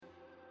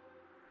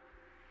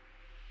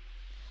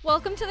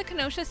Welcome to the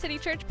Kenosha City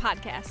Church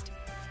podcast.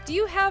 Do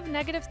you have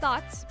negative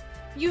thoughts?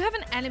 You have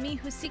an enemy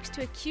who seeks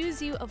to accuse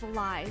you of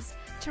lies,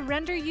 to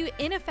render you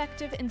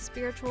ineffective in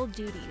spiritual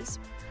duties.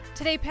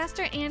 Today,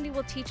 Pastor Andy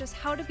will teach us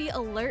how to be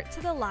alert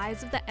to the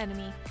lies of the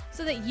enemy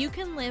so that you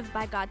can live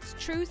by God's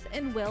truth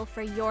and will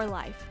for your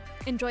life.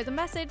 Enjoy the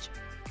message.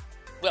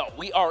 Well,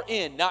 we are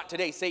in Not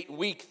Today, Satan,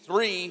 week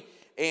 3.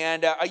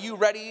 And are you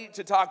ready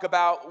to talk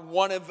about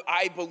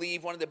I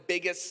believe, one of the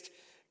biggest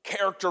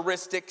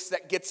characteristics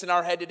that gets in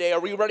our head today? Are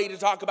we ready to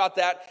talk about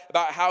that,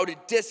 about how to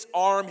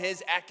disarm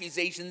his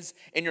accusations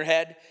in your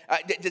head?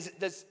 Do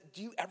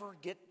you ever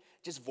get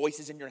just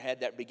voices in your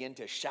head that begin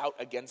to shout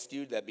against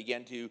you, that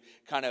begin to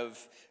kind of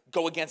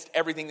go against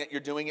everything that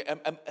you're doing?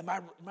 Am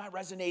I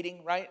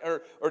resonating, right?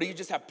 Or do you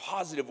just have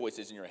positive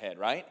voices in your head,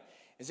 right?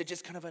 Is it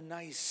just kind of a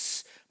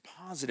nice,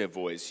 positive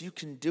voice? You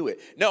can do it.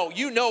 No,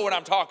 you know what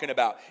I'm talking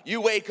about. You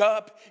wake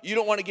up, you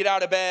don't want to get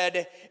out of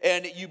bed,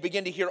 and you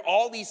begin to hear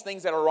all these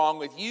things that are wrong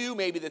with you,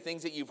 maybe the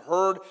things that you've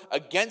heard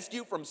against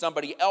you from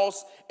somebody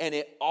else, and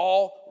it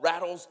all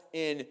rattles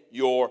in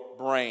your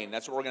brain.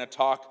 That's what we're going to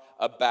talk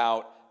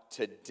about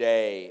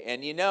today.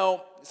 And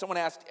someone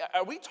asked,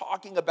 are we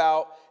talking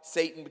about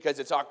Satan because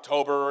it's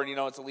October and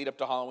it's a lead up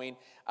to Halloween?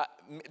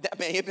 That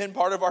may have been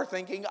part of our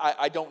thinking.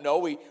 I don't know.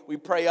 We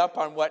pray up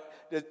on what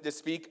to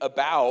speak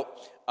about.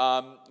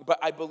 But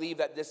I believe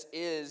that this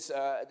is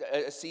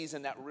a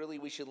season that really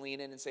we should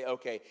lean in and say,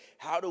 okay,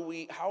 how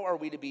are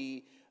we to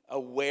be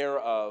aware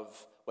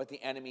of what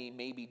the enemy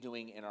may be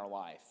doing in our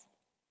life?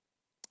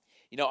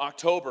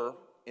 October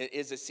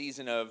is a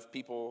season of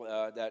people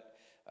that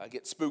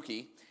get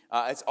spooky.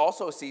 It's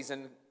also a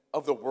season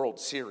of the World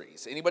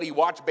Series. Anybody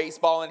watch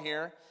baseball in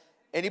here?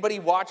 Anybody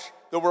watch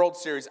the World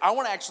Series? I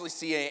want to actually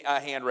see a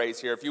hand raise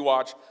here if you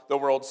watch the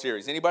World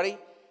Series. Anybody?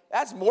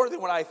 That's more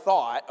than what I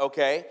thought,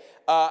 okay?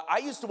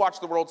 I used to watch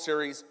the World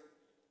Series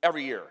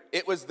every year.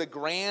 It was the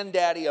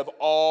granddaddy of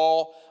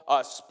all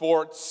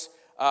sports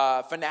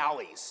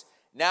finales.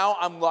 Now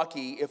I'm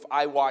lucky if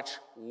I watch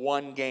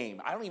one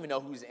game. I don't even know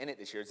who's in it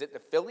this year. Is it the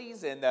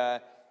Phillies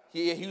and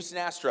Houston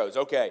Astros?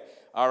 Okay,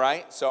 all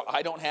right. So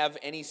I don't have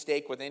any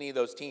stake with any of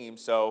those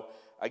teams, so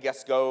I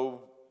guess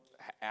go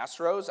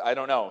Astros? I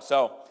don't know.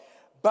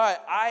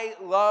 But I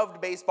loved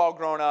baseball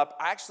growing up.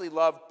 I actually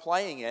loved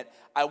playing it.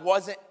 I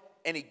wasn't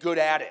any good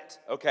at it,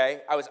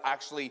 okay? I was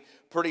actually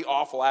pretty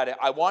awful at it.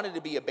 I wanted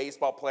to be a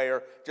baseball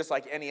player just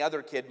like any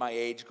other kid my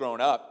age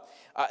growing up.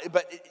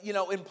 But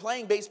in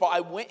playing baseball,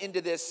 I went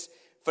into this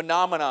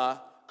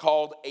phenomena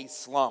called a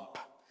slump.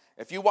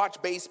 If you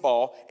watch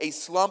baseball, a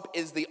slump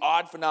is the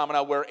odd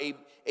phenomena where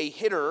a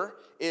hitter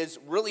is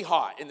really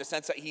hot in the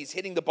sense that he's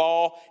hitting the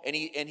ball and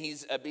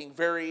he's being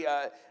very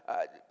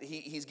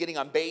he's getting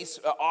on base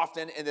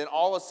often, and then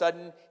all of a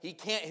sudden he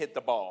can't hit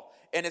the ball.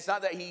 And it's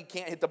not that he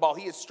can't hit the ball,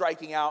 he is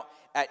striking out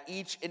at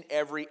each and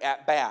every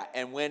at bat.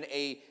 And when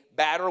a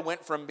batter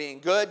went from being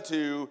good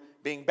to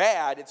being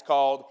bad, it's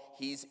called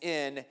he's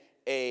in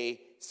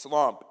a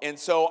slump. And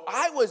so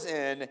I was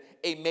in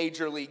a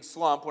major league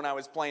slump when I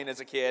was playing as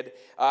a kid.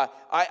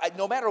 I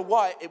no matter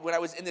what, when I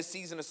was in this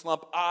season of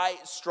slump, I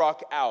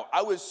struck out.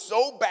 I was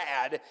so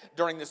bad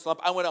during the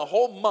slump, I went a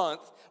whole month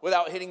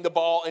without hitting the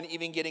ball and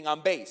even getting on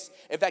base.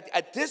 In fact,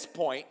 at this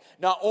point,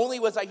 not only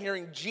was I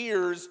hearing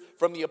jeers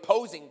from the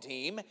opposing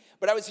team,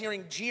 but I was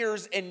hearing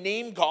jeers and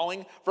name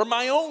calling from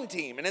my own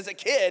team. And as a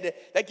kid,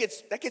 that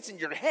gets in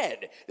your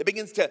head. It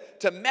begins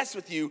to mess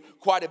with you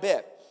quite a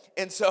bit.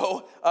 And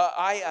so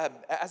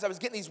as I was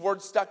getting these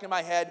words stuck in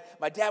my head,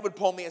 my dad would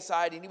pull me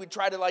aside and he would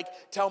try to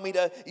tell me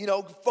to,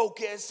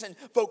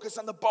 focus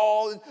on the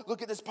ball and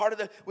look at this part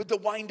with the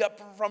wind up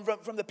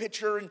from the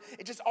pitcher and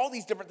just all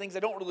these different things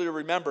I don't really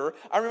remember.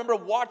 I remember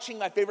watching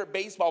my favorite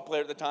baseball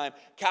player at the time,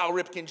 Cal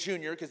Ripken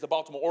Jr., because the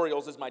Baltimore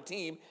Orioles is my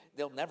team.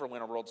 They'll never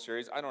win a World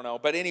Series. I don't know.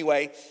 But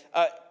anyway,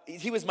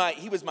 he was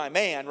my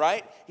man,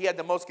 right? He had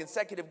the most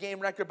consecutive game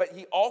record, but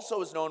he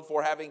also is known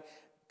for having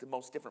the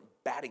most different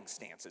batting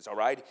stances, all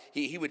right?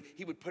 He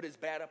would put his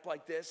bat up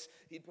like this.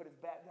 He'd put his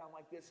bat down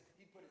like this.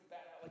 He'd put his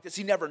bat out like this.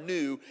 He never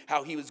knew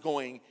how he was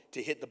going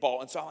to hit the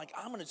ball. And so I'm like,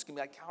 I'm just going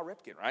to be like Cal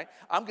Ripken, right?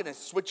 I'm going to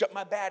switch up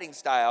my batting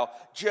style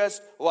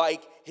just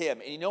like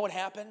him. And you know what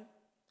happened?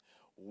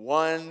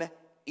 One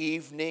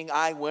evening,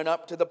 I went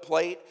up to the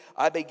plate.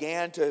 I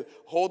began to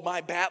hold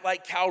my bat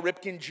like Cal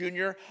Ripken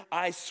Jr.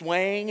 I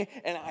swang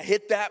and I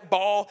hit that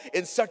ball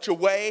in such a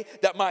way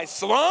that my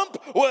slump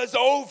was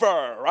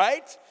over,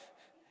 right?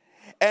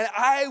 And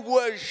I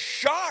was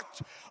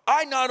shocked.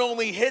 I not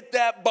only hit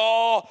that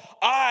ball,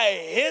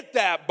 I hit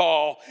that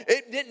ball.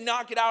 It didn't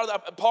knock it out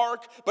of the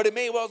park, but it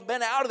may well have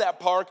been out of that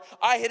park.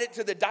 I hit it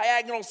to the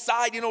diagonal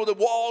side, the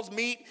walls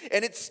meet,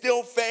 and it's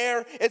still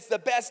fair. It's the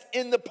best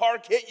in the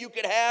park hit you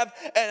could have.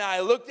 And I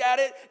looked at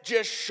it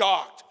just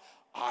shocked.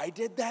 I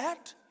did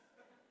that?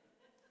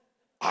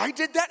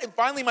 And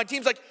finally my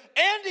team's like,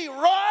 Andy,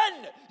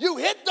 run! You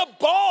hit the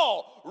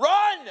ball!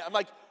 Run! I'm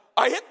like,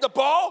 I hit the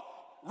ball?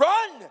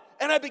 run.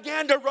 And I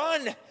began to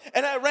run.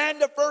 And I ran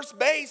to first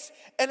base.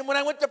 And when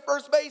I went to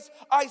first base,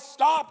 I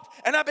stopped.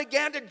 And I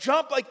began to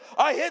jump like,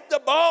 I hit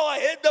the ball, I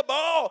hit the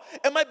ball.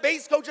 And my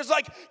base coach is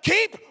like,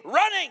 keep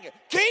running,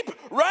 keep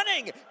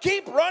running,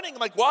 keep running. I'm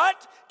like,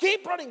 what?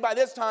 Keep running. By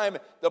this time,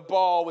 the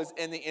ball was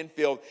in the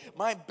infield.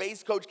 My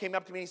base coach came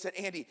up to me and he said,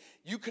 Andy,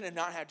 you could have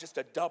not had just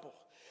a double.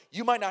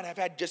 You might not have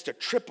had just a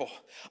triple.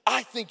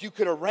 I think you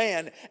could have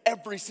ran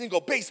every single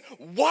base.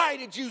 Why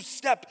did you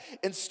step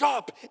and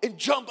stop and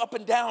jump up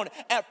and down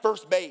at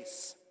first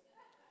base?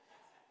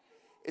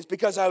 It's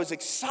because I was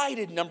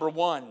excited, number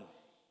one.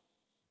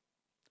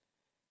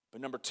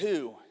 But number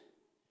two,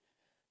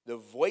 the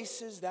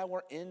voices that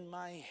were in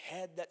my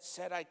head that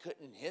said I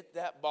couldn't hit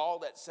that ball,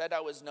 that said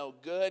I was no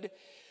good,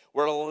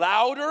 were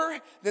louder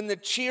than the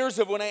cheers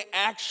of when I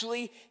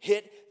actually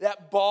hit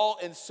that ball.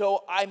 And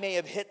so I may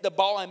have hit the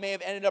ball, I may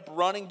have ended up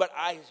running, but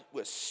I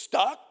was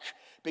stuck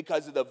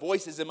because of the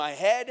voices in my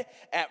head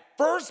at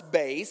first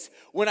base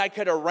when I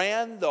could have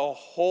ran the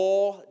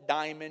whole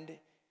diamond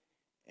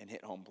and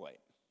hit home plate.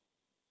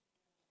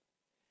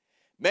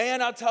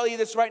 Man, I'll tell you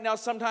this right now.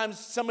 Sometimes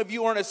some of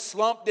you are in a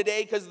slump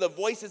today because of the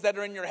voices that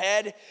are in your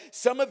head.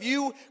 Some of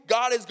you,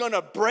 God is going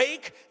to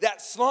break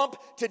that slump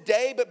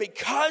today. But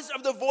because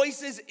of the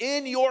voices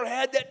in your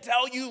head that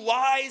tell you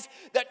lies,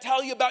 that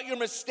tell you about your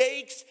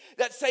mistakes,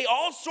 that say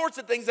all sorts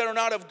of things that are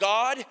not of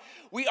God,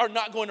 we are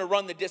not going to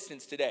run the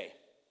distance today.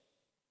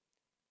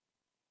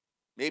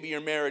 Maybe your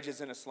marriage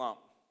is in a slump.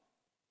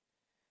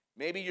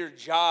 Maybe your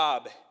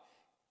job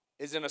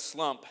is in a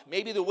slump.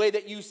 Maybe the way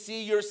that you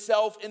see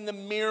yourself in the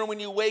mirror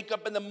when you wake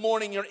up in the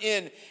morning, you're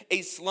in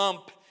a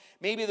slump.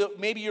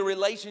 Maybe your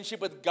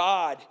relationship with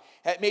God,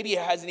 maybe it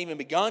hasn't even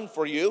begun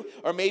for you.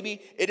 Or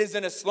maybe it is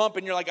in a slump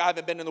and you're like, I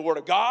haven't been in the Word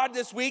of God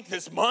this week,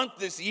 this month,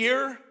 this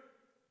year.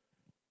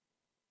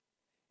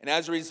 And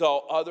as a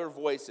result, other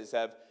voices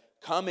have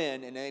come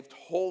in and they've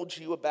told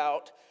you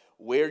about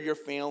where you're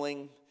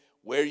failing,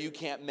 where you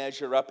can't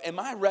measure up. Am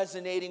I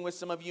resonating with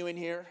some of you in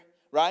here,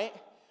 right?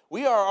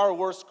 We are our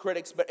worst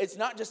critics, but it's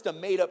not just a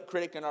made-up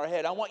critic in our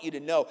head. I want you to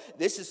know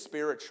this is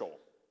spiritual.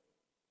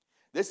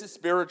 This is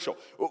spiritual.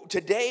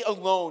 Today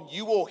alone,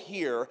 you will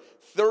hear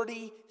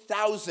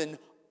 30,000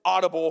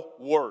 audible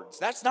words.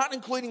 That's not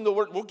including the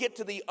word. We'll get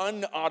to the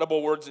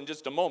unaudible words in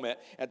just a moment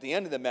at the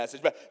end of the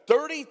message. But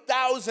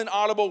 30,000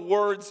 audible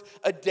words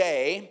a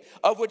day,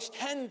 of which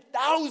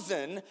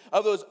 10,000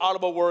 of those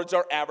audible words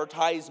are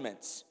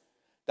advertisements.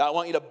 That I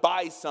want you to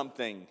buy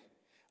something.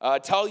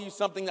 Tell you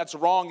something that's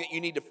wrong that you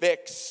need to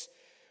fix.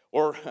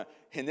 Or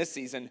in this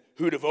season,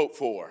 who to vote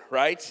for,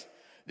 right?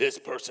 This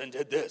person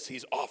did this.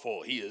 He's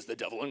awful. He is the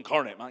devil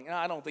incarnate. I'm like, no,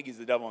 I don't think he's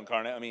the devil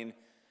incarnate. I mean,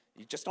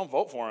 you just don't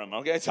vote for him,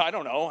 okay? So I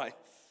don't know.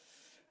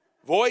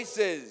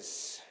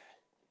 Voices.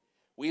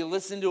 We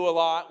listen to a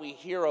lot, we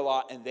hear a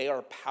lot, and they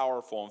are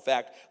powerful. In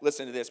fact,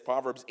 listen to this.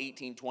 Proverbs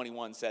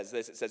 18:21 says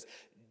this. It says,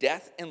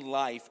 death and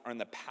life are in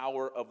the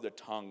power of the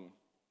tongue,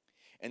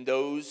 and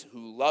those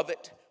who love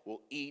it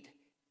will eat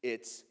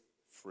its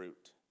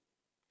fruit.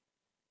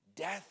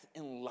 Death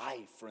and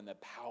life are in the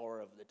power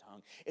of the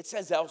tongue. It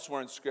says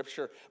elsewhere in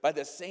Scripture, by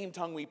the same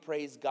tongue we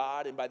praise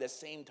God, and by the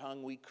same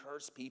tongue we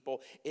curse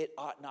people. It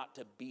ought not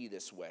to be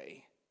this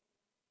way.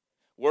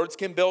 Words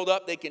can build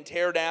up, they can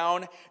tear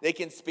down, they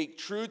can speak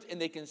truth, and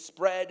they can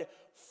spread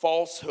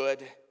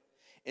falsehood.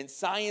 And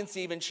science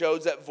even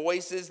shows that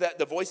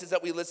the voices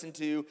that we listen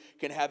to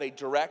can have a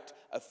direct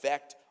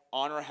effect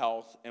on our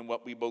health and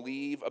what we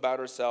believe about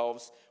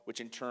ourselves,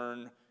 which in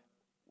turn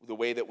the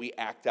way that we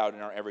act out in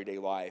our everyday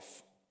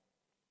life.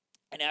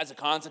 And as a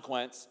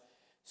consequence,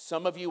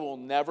 some of you will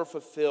never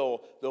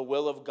fulfill the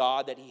will of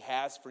God that He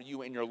has for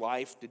you in your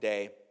life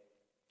today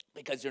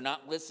because you're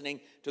not listening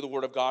to the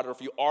Word of God, or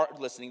if you are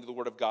listening to the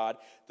Word of God,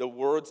 the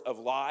words of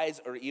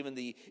lies or even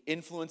the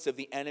influence of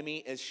the enemy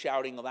is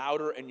shouting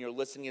louder, and you're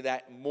listening to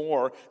that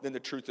more than the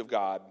truth of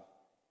God.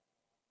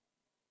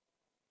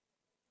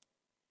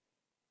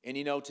 And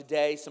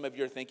today some of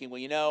you are thinking,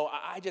 well,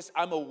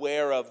 I'm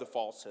aware of the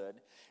falsehood.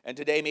 And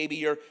today maybe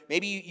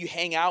you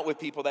hang out with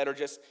people that are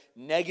just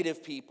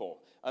negative people.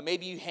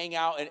 Maybe you hang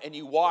out and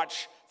you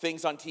watch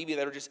things on TV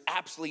that are just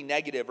absolutely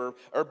negative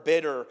or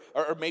bitter,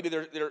 or maybe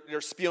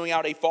they're spewing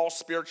out a false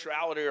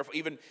spirituality or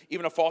even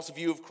a false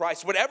view of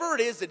Christ. Whatever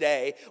it is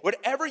today,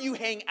 whatever you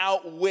hang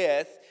out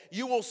with,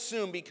 you will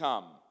soon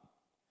become.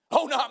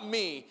 Oh, not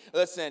me.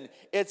 Listen,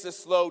 it's a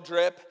slow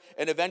drip,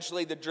 and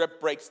eventually the drip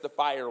breaks the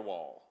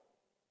firewall.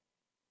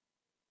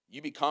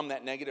 You become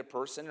that negative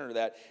person or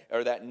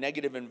that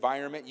negative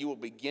environment, you will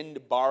begin to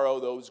borrow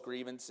those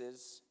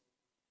grievances.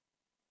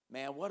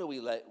 Man, what do we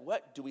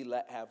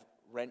let have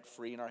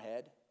rent-free in our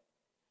head?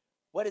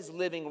 What is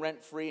living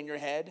rent-free in your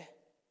head?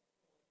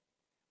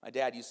 My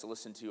dad used to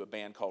listen to a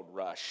band called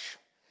Rush.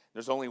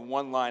 There's only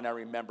one line I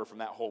remember from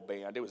that whole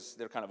band.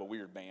 They're kind of a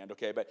weird band,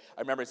 okay? But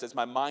I remember it says,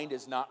 my mind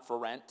is not for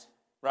rent,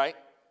 right?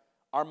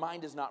 Our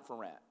mind is not for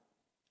rent.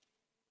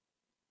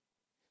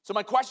 So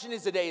my question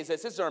is today is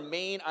this is our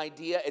main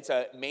idea. It's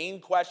a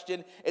main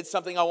question. It's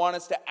something I want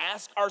us to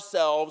ask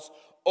ourselves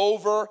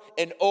over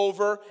and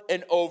over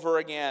and over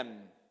again.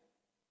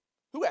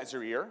 Who has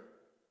your ear?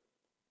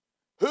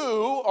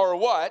 Who or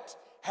what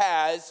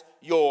has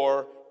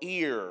your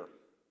ear?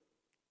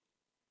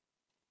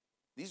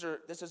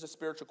 This is a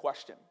spiritual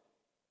question.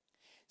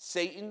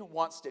 Satan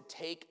wants to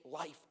take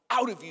life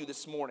out of you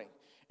this morning.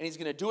 And he's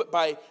going to do it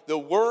by the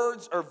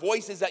words or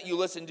voices that you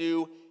listen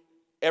to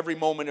every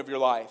moment of your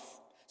life.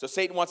 So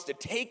Satan wants to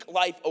take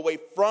life away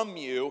from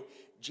you.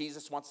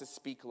 Jesus wants to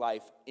speak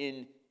life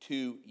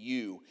into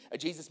you.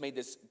 Jesus made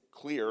this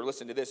clear.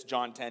 Listen to this,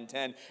 John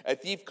 10:10. A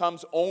thief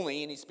comes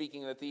only, and he's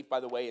speaking of the thief, by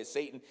the way, is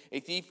Satan. A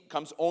thief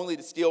comes only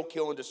to steal,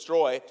 kill, and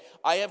destroy.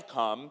 I have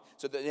come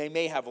so that they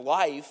may have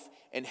life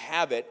and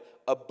have it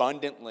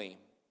abundantly.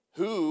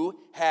 Who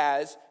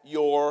has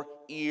your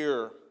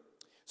ear?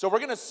 So we're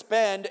going to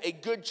spend a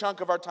good chunk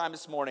of our time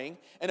this morning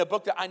in a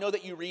book that I know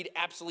that you read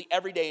absolutely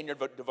every day in your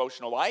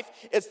devotional life.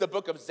 It's the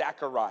book of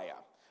Zechariah.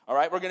 All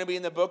right, we're going to be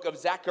in the book of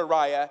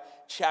Zechariah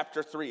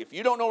chapter 3. If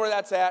you don't know where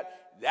that's at,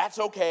 that's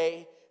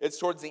okay. It's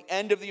towards the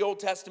end of the Old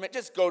Testament.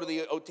 Just go to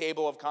the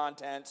table of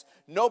contents.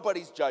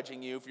 Nobody's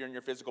judging you if you're in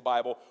your physical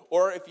Bible.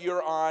 Or if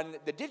you're on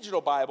the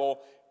digital Bible,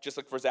 just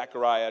look for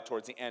Zechariah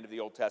towards the end of the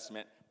Old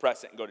Testament.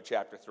 Press it and go to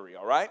chapter 3,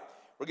 all right?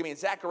 We're going to be in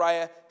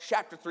Zechariah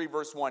chapter 3,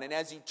 verse 1. And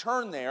as you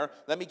turn there,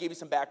 let me give you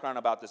some background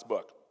about this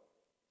book.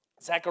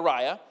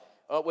 Zechariah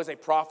was a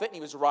prophet, and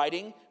he was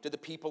writing to the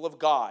people of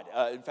God.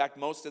 In fact,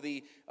 most of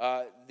the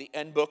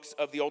end books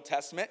of the Old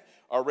Testament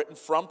are written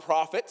from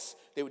prophets.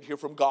 They would hear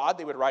from God.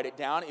 They would write it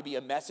down. It would be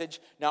a message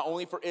not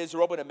only for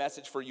Israel, but a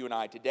message for you and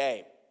I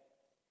today.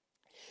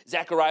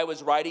 Zechariah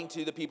was writing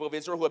to the people of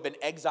Israel who had been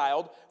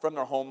exiled from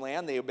their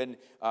homeland. They have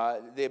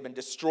been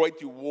destroyed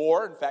through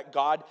war. In fact,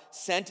 God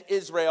sent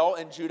Israel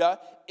and Judah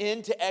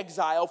into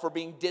exile for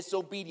being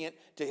disobedient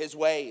to his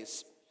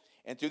ways.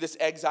 And through this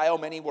exile,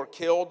 many were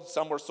killed,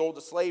 some were sold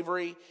to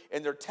slavery,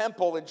 and their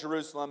temple in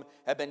Jerusalem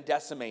had been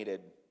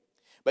decimated.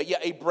 But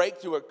yet a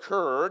breakthrough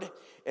occurred,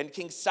 and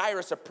King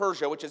Cyrus of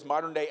Persia, which is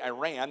modern-day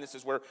Iran, this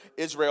is where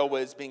Israel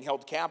was being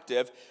held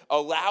captive,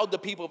 allowed the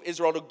people of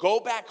Israel to go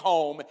back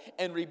home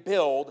and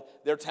rebuild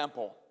their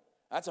temple.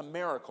 That's a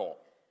miracle.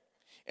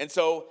 And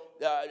so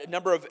a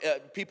number of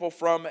people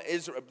from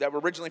Israel that were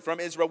originally from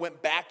Israel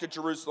went back to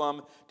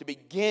Jerusalem to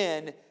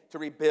begin to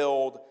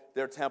rebuild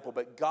their temple.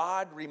 But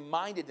God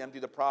reminded them through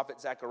the prophet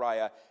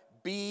Zechariah,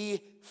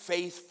 be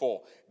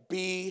faithful,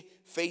 be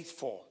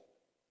faithful.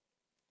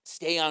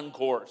 Stay on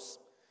course.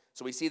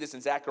 So we see this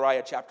in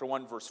Zechariah chapter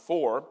 1, verse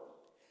 4.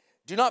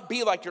 Do not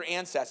be like your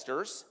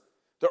ancestors.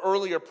 The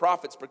earlier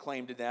prophets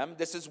proclaimed to them,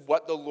 this is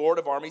what the Lord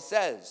of armies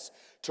says.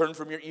 Turn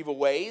from your evil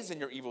ways and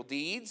your evil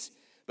deeds.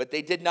 But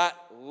they did not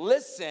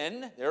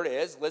listen. There it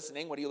is,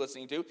 listening. What are you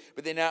listening to?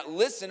 But they did not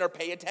listen or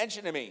pay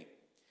attention to me.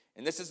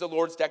 And this is the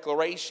Lord's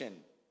declaration.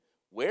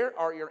 Where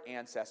are your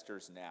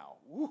ancestors now?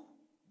 Woo,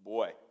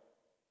 boy.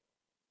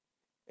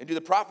 And do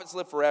the prophets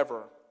live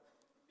forever?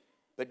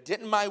 But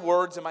didn't my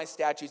words and my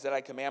statutes that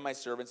I command my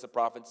servants, the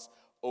prophets,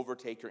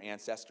 overtake your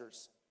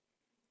ancestors?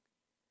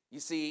 You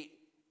see,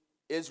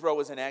 Israel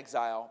was in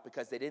exile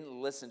because they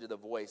didn't listen to the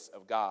voice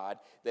of God.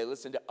 They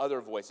listened to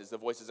other voices, the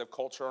voices of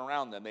culture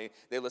around them.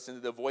 They listened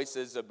to the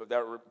voices that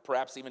were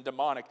perhaps even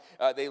demonic.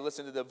 They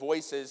listened to the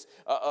voices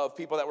of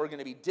people that were going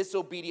to be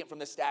disobedient from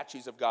the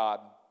statutes of God.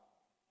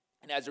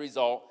 And as a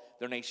result,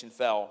 their nation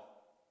fell.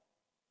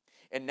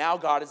 And now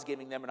God is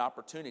giving them an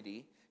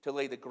opportunity to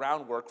lay the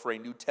groundwork for a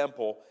new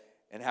temple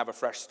and have a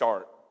fresh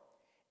start.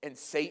 And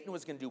Satan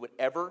was going to do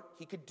whatever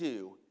he could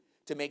do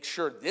to make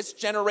sure this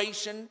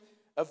generation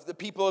of the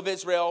people of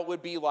Israel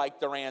would be like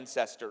their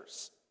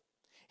ancestors.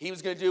 He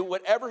was going to do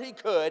whatever he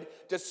could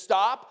to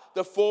stop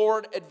the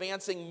forward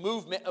advancing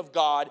movement of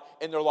God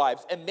in their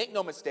lives. And make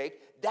no mistake,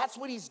 that's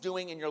what he's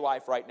doing in your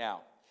life right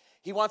now.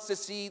 He wants to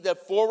see the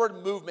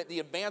forward movement, the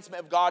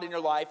advancement of God in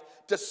your life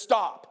to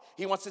stop.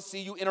 He wants to see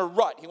you in a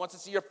rut. He wants to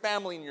see your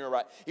family in your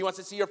rut. He wants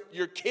to see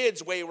your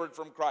kids wayward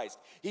from Christ.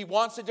 He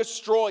wants to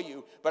destroy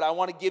you, but I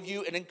want to give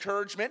you an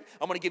encouragement.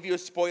 I'm going to give you a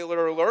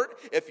spoiler alert.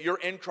 If you're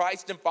in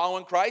Christ and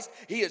following Christ,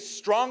 he is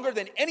stronger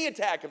than any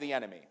attack of the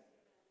enemy.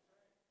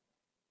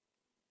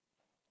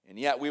 And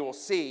yet we will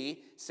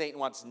see Satan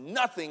wants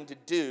nothing to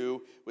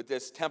do with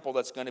this temple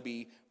that's going to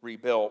be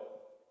rebuilt.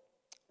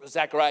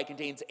 Zechariah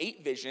contains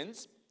 8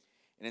 visions.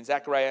 And in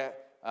Zechariah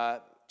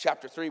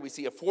chapter 3, we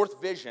see a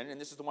 4th vision, and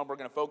this is the one we're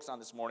going to focus on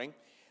this morning,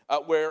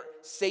 where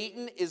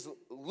Satan is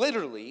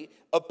literally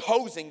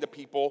opposing the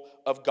people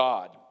of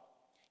God.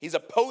 He's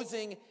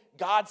opposing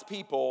God's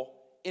people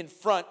in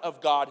front of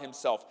God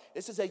himself.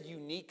 This is a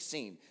unique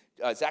scene.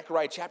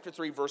 Zechariah chapter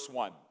 3, verse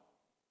 1.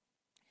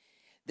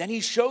 Then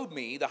he showed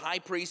me the high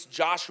priest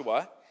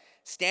Joshua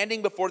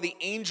standing before the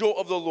angel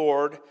of the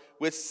Lord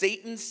with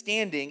Satan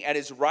standing at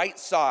his right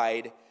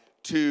side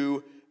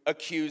to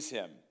accuse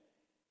him.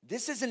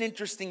 This is an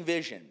interesting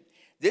vision.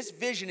 This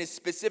vision is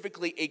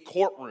specifically a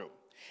courtroom.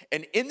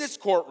 And in this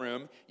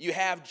courtroom, you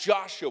have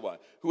Joshua,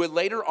 who would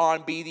later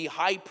on be the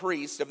high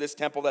priest of this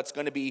temple that's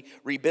going to be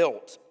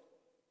rebuilt.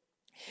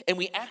 And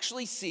we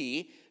actually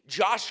see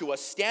Joshua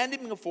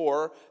standing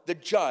before the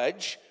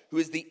judge who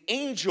is the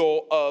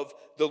angel of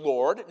the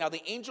Lord. Now,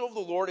 the angel of the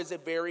Lord is a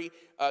very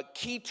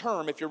key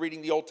term if you're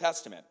reading the Old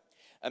Testament.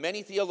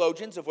 Many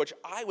theologians, of which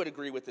I would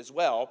agree with as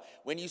well,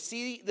 when you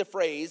see the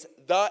phrase,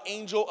 the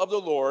angel of the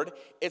Lord,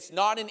 it's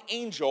not an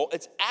angel,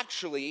 it's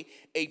actually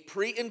a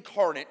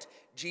pre-incarnate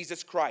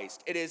Jesus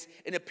Christ. It is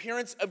an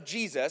appearance of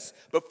Jesus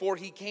before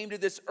he came to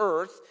this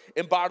earth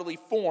in bodily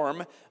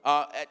form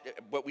at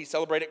what we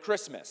celebrate at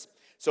Christmas.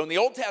 So in the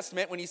Old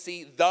Testament, when you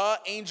see the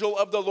angel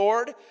of the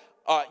Lord,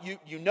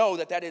 you know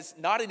that is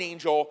not an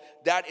angel,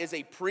 that is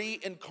a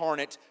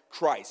pre-incarnate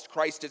Christ.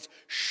 Christ is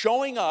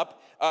showing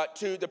up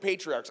to the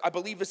patriarchs. I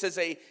believe this is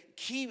a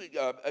key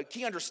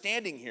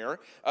understanding here.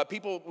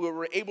 People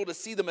were able to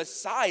see the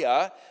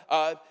Messiah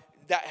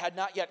that had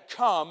not yet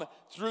come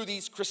through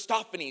these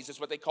Christophanies, is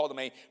what they call them,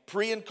 a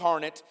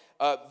pre-incarnate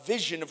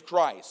vision of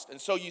Christ. And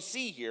so you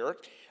see here,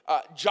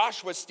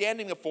 Joshua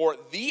standing before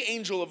the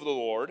angel of the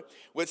Lord,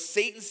 with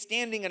Satan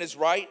standing on his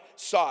right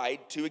side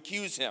to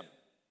accuse him.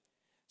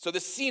 So the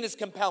scene is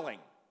compelling.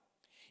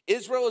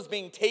 Israel is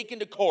being taken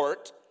to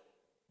court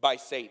by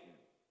Satan,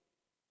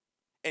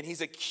 and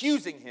he's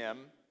accusing him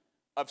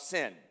of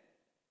sin.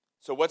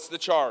 So what's the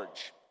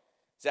charge?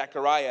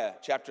 Zechariah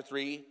chapter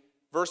 3,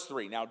 verse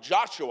 3. Now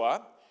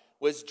Joshua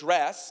was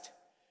dressed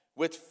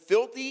with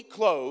filthy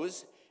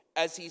clothes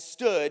as he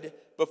stood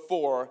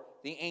before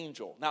the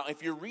angel. Now,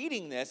 if you're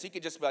reading this, you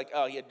could just be like,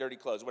 oh, he had dirty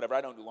clothes, whatever.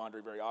 I don't do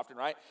laundry very often,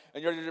 right?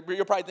 And you're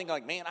probably thinking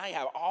like, man, I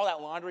have all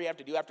that laundry I have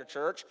to do after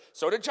church.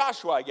 So did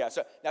Joshua, I guess.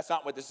 So that's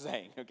not what this is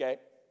saying, okay?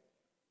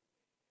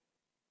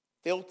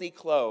 Filthy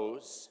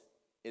clothes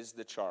is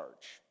the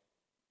charge.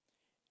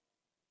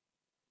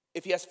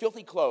 If he has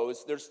filthy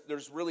clothes,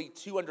 there's really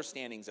two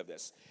understandings of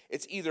this.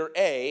 It's either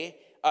A,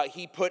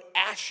 he put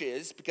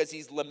ashes because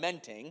he's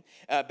lamenting.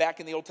 Back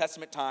in the Old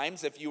Testament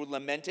times, if you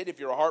lamented, if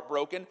you're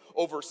heartbroken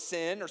over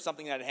sin or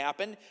something that had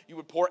happened, you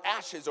would pour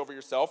ashes over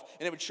yourself,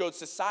 and it would show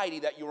society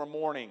that you were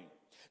mourning.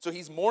 So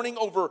he's mourning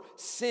over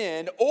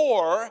sin,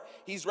 or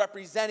he's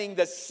representing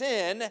the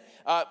sin,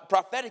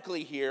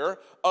 prophetically here,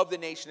 of the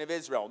nation of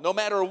Israel. No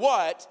matter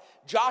what,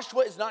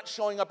 Joshua is not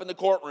showing up in the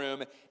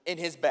courtroom in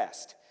his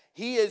best.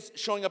 He is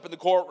showing up in the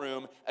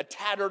courtroom a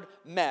tattered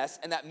mess,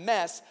 and that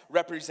mess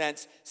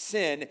represents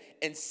sin,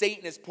 and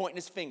Satan is pointing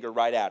his finger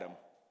right at him.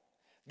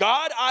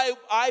 God,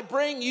 I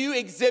bring you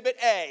exhibit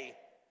A,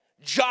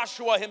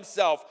 Joshua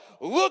himself.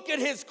 Look at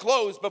his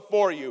clothes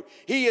before you.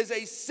 He is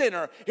a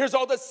sinner. Here's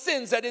all the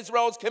sins that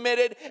Israel has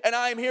committed, and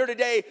I am here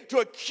today to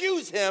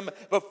accuse him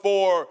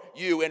before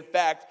you. In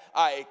fact,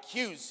 I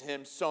accuse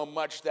him so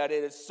much that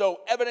it is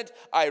so evident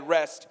I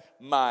rest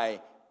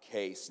my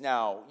case.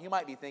 Now, you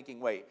might be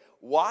thinking, wait,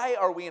 why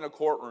are we in a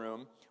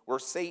courtroom where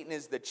Satan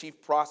is the chief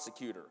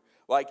prosecutor?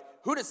 Like,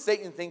 who does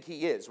Satan think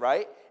he is,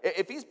 right?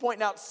 If he's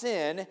pointing out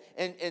sin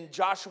in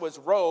Joshua's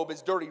robe,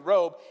 his dirty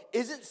robe,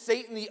 isn't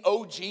Satan the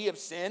OG of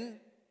sin,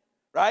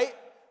 right?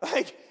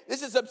 Like,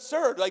 this is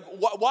absurd. Like,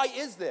 why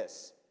is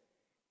this?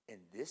 And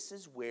this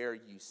is where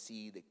you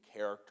see the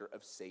character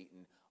of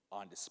Satan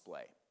on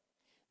display.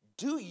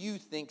 Do you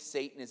think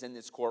Satan is in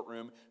this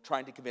courtroom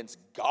trying to convince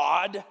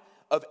God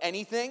of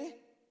anything?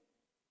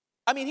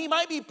 I mean, he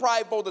might be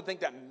prideful to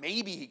think that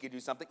maybe he could do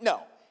something.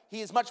 No,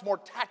 he is much more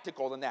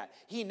tactical than that.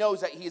 He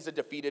knows that he is a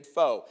defeated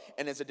foe.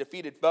 And as a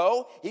defeated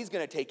foe, he's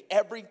going to take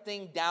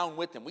everything down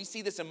with him. We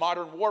see this in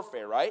modern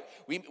warfare, right?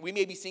 We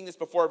may be seeing this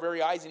before our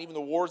very eyes, and even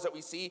the wars that we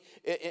see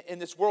in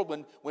this world.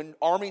 When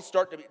armies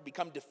start to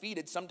become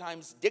defeated,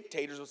 sometimes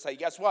dictators will say,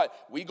 guess what?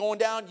 We going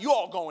down, you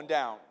all going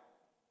down.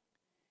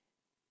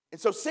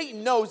 And so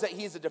Satan knows that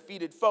he's a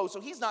defeated foe,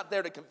 so he's not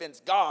there to convince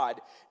God.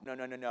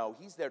 No.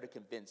 He's there to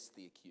convince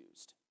the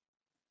accused.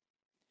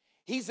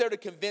 He's there to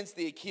convince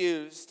the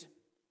accused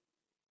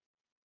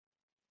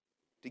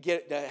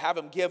to have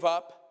him give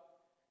up,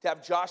 to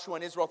have Joshua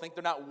and Israel think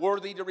they're not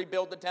worthy to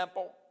rebuild the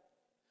temple,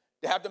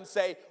 to have them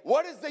say,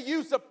 what is the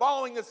use of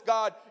following this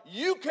God?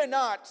 You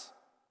cannot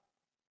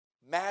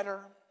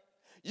matter.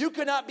 You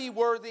cannot be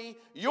worthy.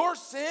 Your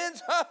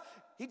sins,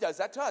 he does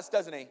that to us,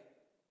 doesn't he?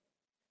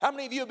 How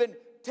many of you have been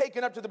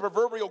taken up to the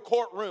proverbial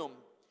courtroom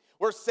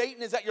where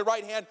Satan is at your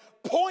right hand,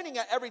 pointing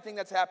at everything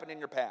that's happened in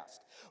your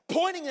past,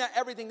 pointing at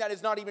everything that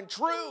is not even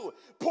true,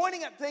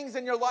 pointing at things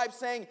in your life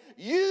saying,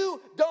 you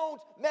don't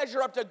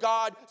measure up to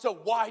God, so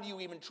why do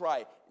you even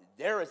try?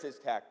 There is his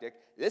tactic.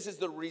 This is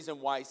the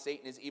reason why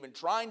Satan is even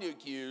trying to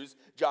accuse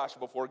Joshua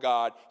before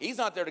God. He's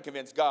not there to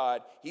convince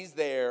God. He's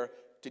there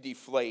to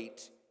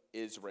deflate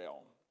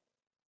Israel.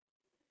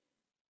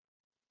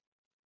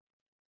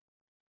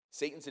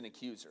 Satan's an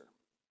accuser.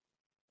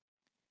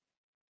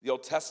 The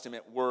Old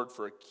Testament word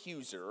for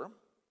accuser,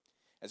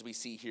 as we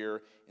see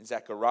here in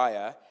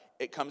Zechariah,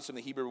 it comes from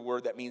the Hebrew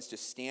word that means to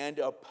stand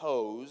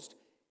opposed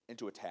and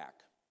to attack.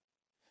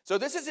 So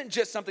this isn't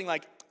just something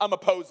like, I'm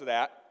opposed to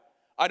that.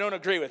 I don't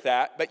agree with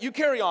that, but you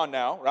carry on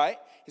now, right?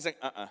 He's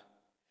like,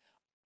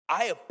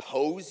 I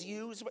oppose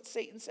you, is what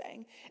Satan's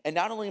saying. And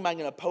not only am I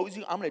going to oppose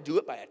you, I'm going to do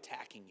it by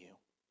attacking you.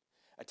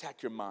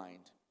 Attack your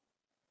mind.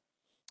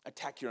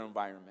 Attack your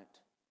environment.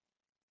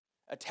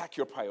 Attack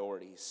your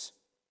priorities.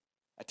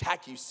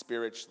 Attack you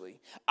spiritually.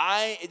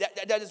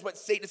 That is what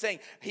Satan is saying.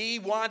 He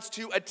wants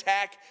to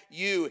attack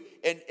you.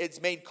 And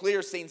it's made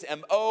clear Satan's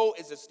MO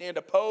is to stand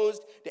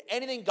opposed to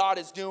anything God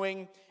is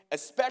doing,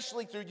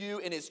 especially through you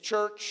in his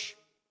church.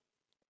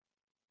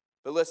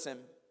 But listen,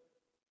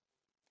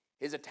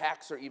 his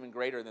attacks are even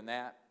greater than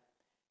that.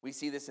 We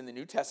see this in the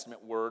New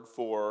Testament word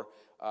for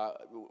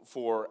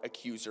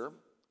accuser.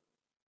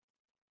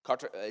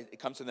 It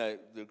comes from the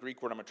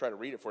Greek word. I'm going to try to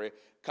read it for you.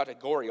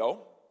 Kategorio.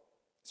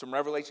 It's from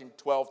Revelation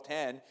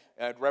 12:10.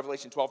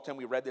 Revelation 12:10,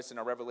 we read this in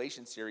our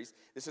Revelation series.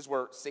 This is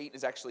where Satan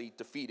is actually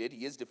defeated.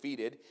 He is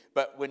defeated.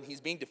 But when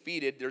he's being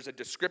defeated, there's a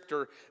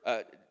descriptor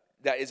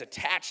that is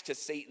attached to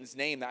Satan's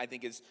name that I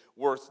think is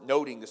worth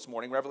noting this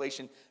morning.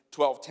 Revelation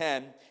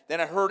 12:10. Then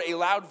I heard a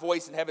loud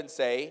voice in heaven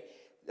say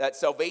that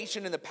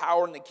salvation and the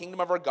power and the kingdom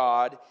of our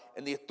God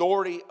and the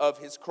authority of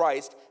his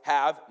Christ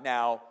have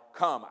now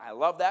come. I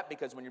love that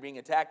because when you're being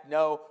attacked,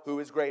 know who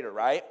is greater,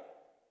 right?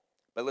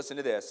 But listen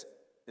to this.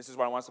 This is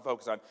what I want us to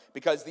focus on.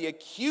 Because the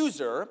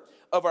accuser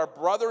of our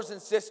brothers and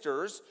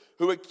sisters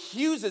who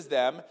accuses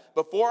them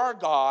before our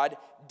God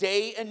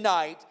day and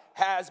night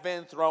has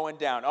been thrown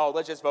down. Oh,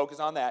 let's just focus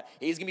on that.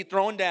 He's going to be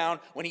thrown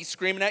down. When he's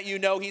screaming at you,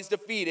 know he's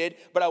defeated.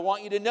 But I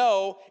want you to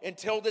know,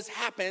 until this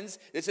happens,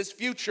 this is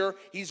future,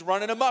 he's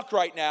running amok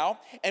right now.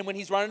 And when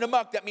he's running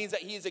amok, that means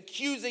that he is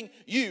accusing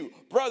you,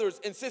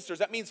 brothers and sisters.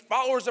 That means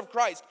followers of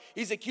Christ.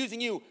 He's accusing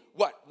you,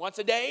 what, once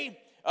a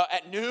day?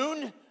 At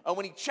noon?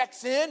 When he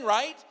checks in,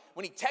 right?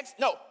 When he texts?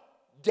 No,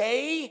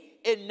 day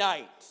and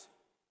night.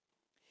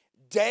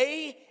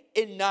 Day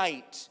and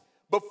night.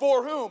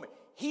 Before whom?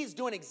 He's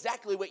doing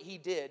exactly what he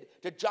did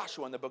to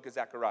Joshua in the book of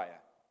Zechariah.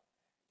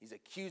 He's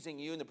accusing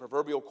you in the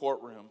proverbial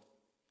courtroom.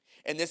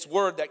 And this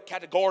word, that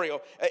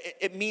kategorio,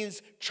 it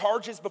means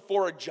charges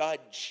before a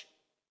judge.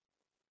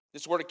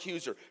 This word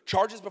accuser.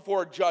 Charges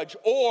before a judge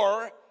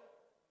or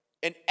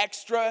an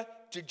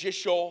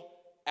extrajudicial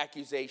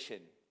accusation.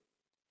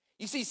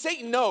 You see,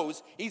 Satan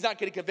knows he's not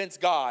going to convince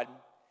God.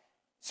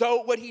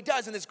 So what he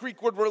does, and this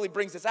Greek word really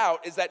brings this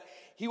out, is that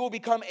he will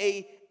become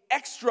a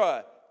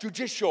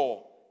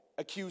extrajudicial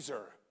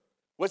accuser.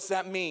 What's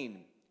that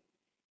mean?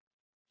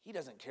 He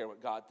doesn't care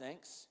what God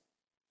thinks.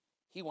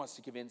 He wants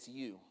to convince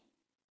you.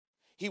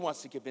 He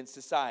wants to convince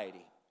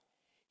society.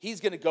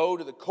 He's going to go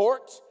to the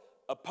court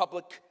of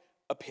public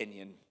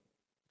opinion.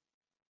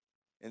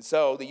 And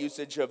so the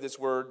usage of this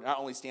word not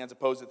only stands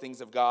opposed to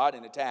things of God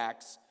and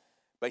attacks,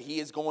 but he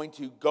is going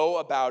to go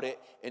about it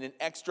in an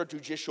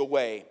extrajudicial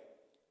way.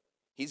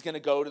 He's going to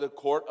go to the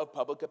court of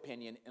public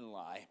opinion and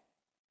lie.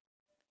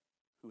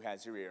 Who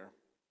has your ear?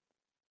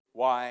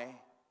 Why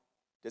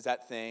does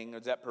that thing or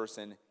does that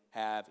person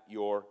have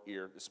your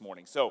ear this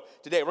morning? So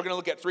today we're going to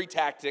look at 3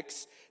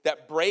 tactics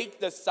that break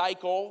the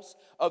cycles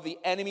of the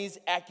enemy's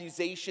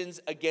accusations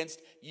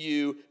against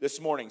you this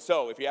morning.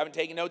 So if you haven't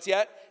taken notes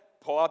yet,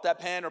 pull out that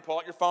pen or pull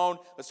out your phone.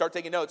 Let's start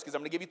taking notes because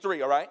I'm going to give you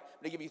 3, all right?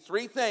 I'm going to give you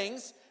 3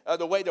 things,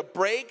 the way to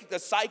break the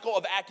cycle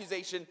of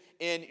accusation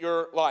in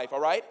your life,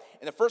 all right?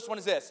 And the first one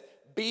is this: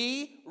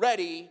 be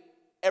ready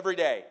every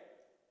day.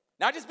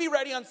 Not just be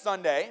ready on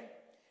Sunday,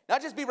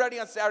 not just be ready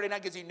on Saturday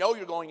night because you know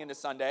you're going into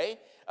Sunday.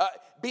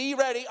 Be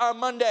ready on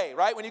Monday,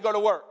 right, when you go to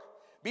work.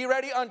 Be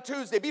ready on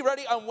Tuesday. Be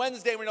ready on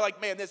Wednesday when you're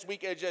like, man, this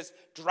week is just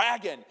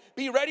dragging.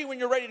 Be ready when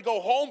you're ready to go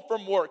home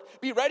from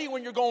work. Be ready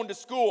when you're going to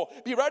school.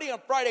 Be ready on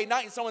Friday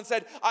night and someone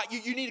said,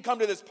 you need to come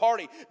to this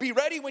party. Be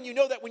ready when you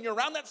know that when you're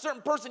around that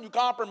certain person, you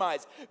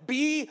compromise.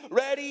 Be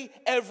ready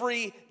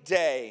every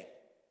day.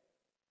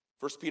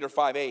 1 Peter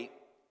 5:8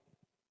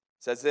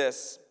 says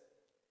this: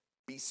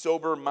 be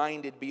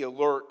sober-minded, be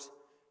alert.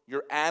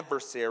 Your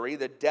adversary,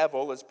 the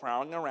devil, is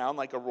prowling around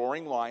like a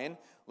roaring lion,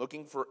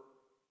 looking for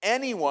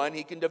anyone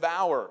he can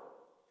devour.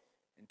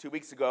 And 2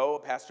 weeks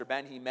ago, Pastor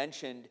Ben, he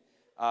mentioned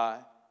a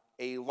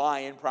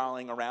lion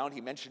prowling around.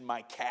 He mentioned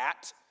my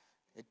cat.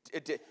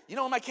 You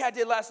know what my cat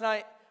did last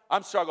night?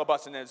 I'm struggle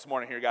busting this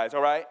morning here, guys,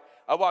 all right?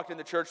 I walked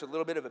into church with a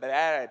little bit of a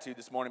bad attitude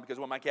this morning because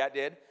of what my cat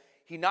did.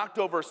 He knocked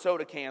over a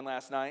soda can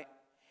last night,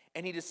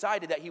 and he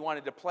decided that he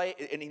wanted to play,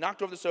 and he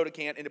knocked over the soda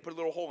can, and it put a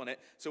little hole in it,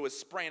 so it was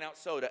spraying out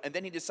soda, and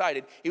then he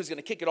decided he was going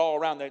to kick it all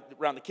around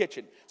the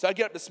kitchen. So I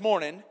get up this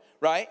morning,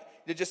 right,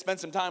 to just spend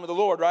some time with the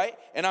Lord, right,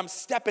 and I'm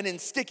stepping in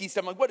sticky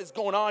stuff. I'm like, what is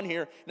going on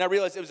here? And I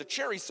realized it was a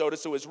cherry soda,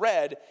 so it was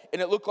red,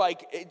 and it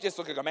just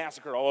looked like a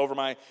massacre all over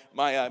my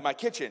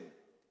kitchen.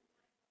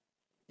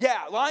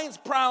 Yeah, lions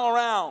prowl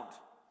around.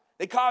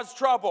 They cause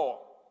trouble,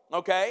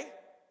 okay?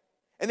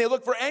 And they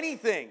look for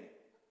anything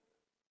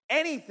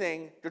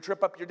to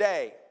trip up your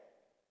day.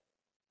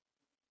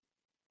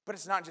 But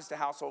it's not just a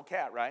household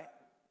cat, right?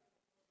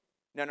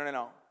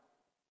 No.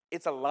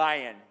 It's a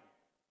lion.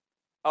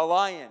 A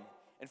lion.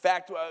 In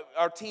fact,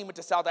 our team went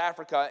to South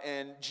Africa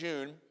in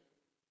June,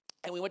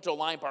 and we went to a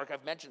lion park.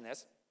 I've mentioned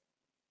this.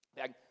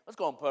 In fact, let's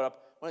go and put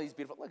up one of these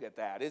beautiful, look at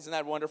that. Isn't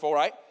that wonderful,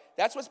 right?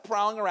 That's what's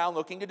prowling around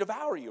looking to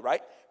devour you,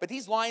 right? But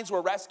these lions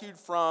were rescued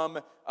from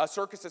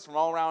circuses from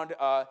all around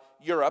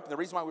Europe. And the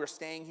reason why we were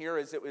staying here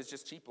is it was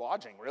just cheap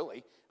lodging,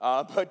 really.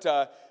 But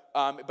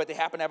they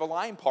happen to have a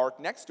lion park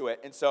next to it.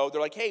 And so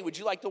they're like, hey, would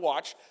you like to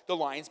watch the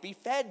lions be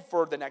fed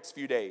for the next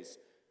few days?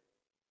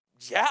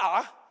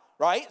 Yeah,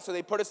 right? So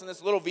they put us in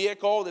this little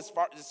vehicle, this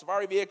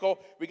safari vehicle.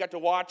 We got to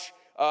watch.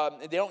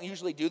 They don't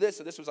usually do this,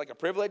 so this was like a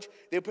privilege.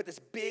 They would put this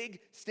big,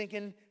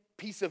 stinking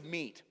piece of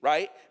meat,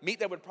 right? Meat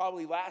that would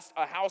probably last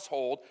a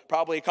household,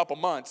 probably a couple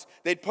months.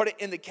 They'd put it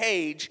in the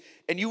cage,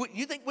 and you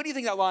think, what do you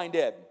think that lion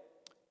did?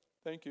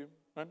 Thank you.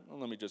 Right? Well,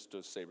 let me just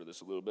savor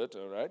this a little bit,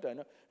 all right? I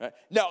know. Right?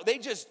 No, they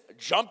just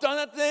jumped on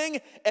that thing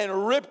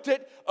and ripped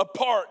it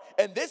apart.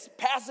 And this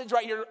passage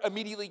right here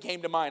immediately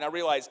came to mind. I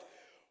realized,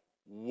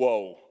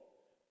 whoa,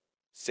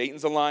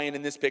 Satan's a lion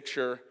in this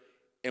picture.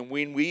 And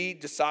when we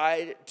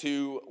decide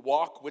to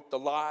walk with the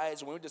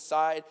lies, when we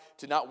decide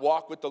to not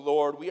walk with the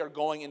Lord, we are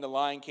going in the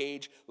lion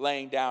cage,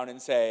 laying down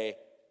and say,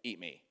 eat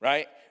me,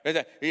 right?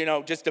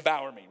 Just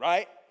devour me,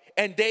 right?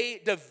 And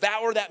they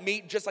devour that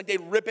meat just like they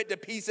rip it to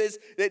pieces.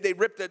 They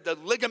rip the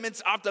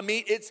ligaments off the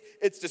meat.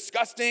 It's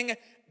disgusting,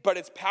 but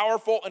it's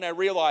powerful. And I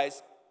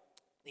realize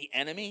the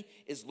enemy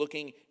is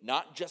looking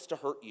not just to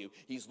hurt you.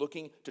 He's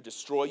looking to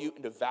destroy you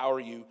and devour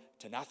you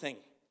to nothing.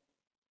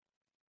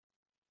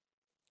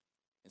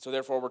 And so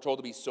therefore, we're told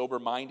to be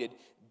sober-minded,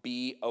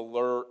 be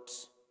alert.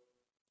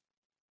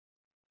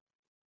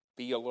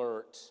 Be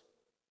alert.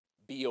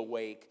 Be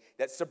awake.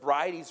 That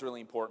sobriety is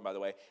really important, by the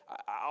way.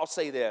 I'll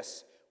say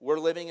this. We're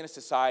living in a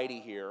society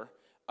here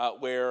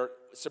where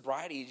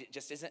sobriety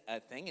just isn't a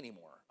thing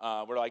anymore.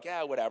 We're like,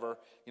 yeah, whatever.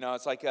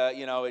 It's like,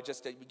 it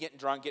just getting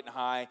drunk, getting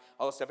high,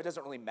 all this stuff. It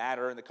doesn't really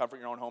matter in the comfort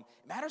of your own home.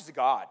 It matters to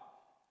God.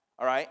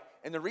 All right?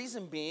 And the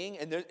reason being,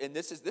 and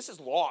this is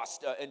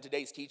lost in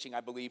today's teaching,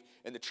 I believe,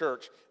 in the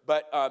church,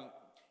 but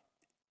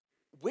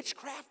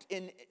witchcraft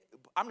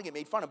I'm going to get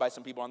made fun of by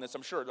some people on this,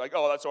 I'm sure. Like,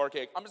 oh, that's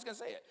archaic. I'm just going to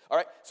say it. All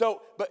right?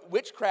 So, but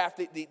witchcraft,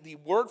 the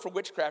word for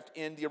witchcraft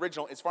in the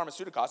original is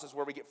pharmaceuticos, is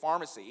where we get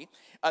pharmacy.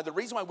 The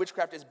reason why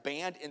witchcraft is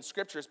banned in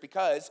Scripture is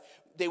because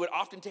they would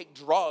often take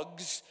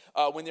drugs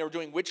when they were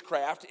doing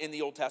witchcraft in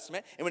the Old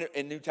Testament, and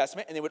in New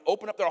Testament, and they would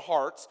open up their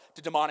hearts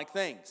to demonic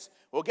things.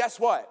 Well, guess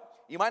what?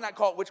 You might not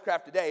call it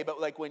witchcraft today,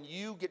 but like when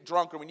you get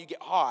drunk or when you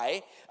get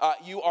high,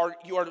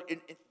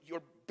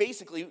 you're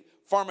basically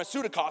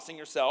pharmaceuticosing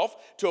yourself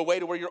to a way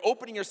to where you're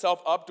opening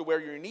yourself up to where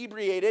you're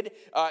inebriated,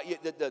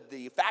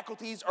 the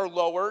faculties are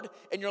lowered,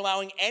 and you're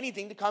allowing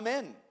anything to come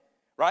in,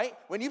 right?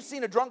 When you've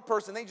seen a drunk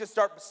person, they just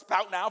start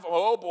spouting out,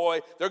 oh boy,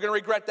 they're going to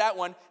regret that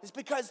one. It's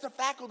because their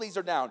faculties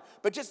are down.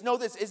 But just know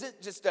this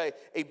isn't just a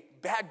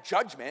bad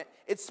judgment,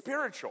 it's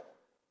spiritual.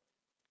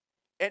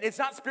 And it's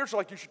not spiritual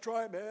like you should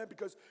try, man,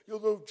 because you'll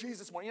love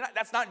Jesus more.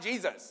 That's not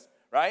Jesus,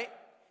 right?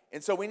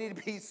 And so we need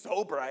to be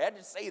sober. I had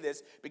to say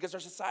this because our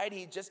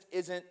society just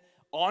isn't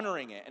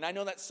honoring it. And I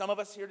know that some of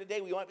us here today,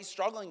 we might be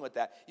struggling with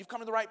that. You've come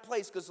to the right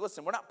place because,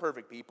 listen, we're not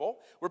perfect people.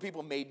 We're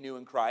people made new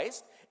in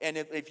Christ. And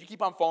if you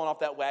keep on falling off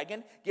that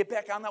wagon, get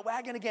back on that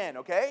wagon again,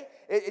 okay?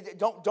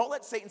 Don't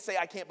let Satan say,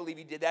 I can't believe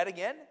you did that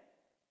again.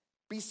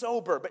 Be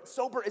sober. But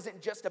sober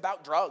isn't just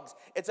about drugs.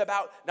 It's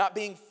about not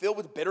being filled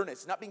with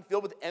bitterness, not being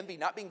filled with envy,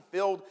 not being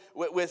filled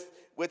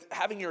with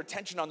having your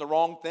attention on the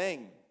wrong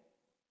thing.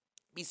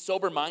 Be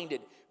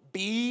sober-minded.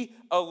 Be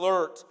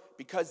alert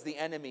because the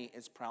enemy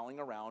is prowling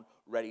around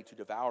ready to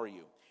devour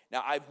you.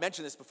 Now, I've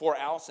mentioned this before.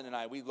 Allison and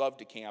I, we love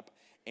to camp.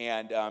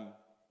 And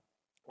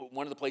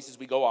one of the places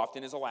we go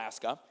often is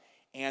Alaska.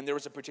 And there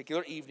was a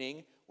particular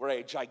evening where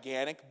a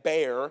gigantic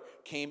bear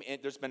came in.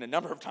 There's been a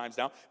number of times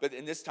now, but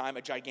in this time,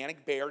 a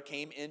gigantic bear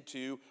came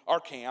into our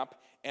camp,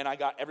 and I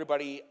got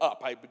everybody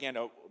up. I began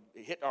to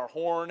hit our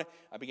horn.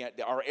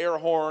 Our air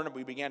horn.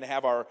 We began to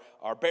have our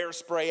bear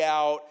spray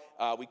out.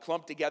 We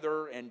clumped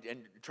together and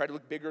tried to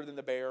look bigger than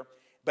the bear.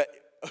 But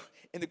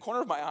in the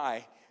corner of my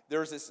eye,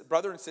 there's this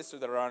brother and sister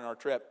that are on our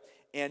trip,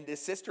 and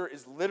this sister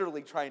is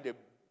literally trying to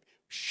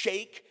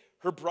shake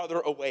her brother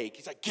awake.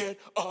 He's like, get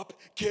up,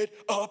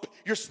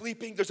 you're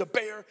sleeping, there's a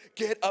bear,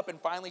 get up. And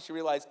finally she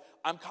realized,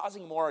 I'm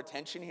causing more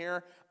attention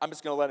here, I'm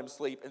just gonna let him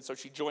sleep. And so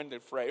she joined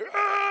the fray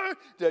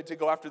to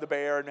go after the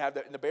bear and and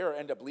the bear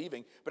ended up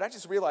leaving. But I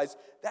just realized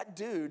that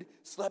dude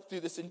slept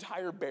through this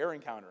entire bear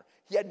encounter.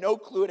 He had no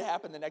clue it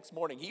happened the next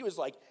morning. He was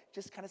like,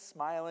 just kind of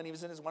smiling, he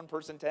was in his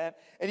one-person tent,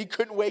 and he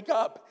couldn't wake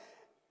up.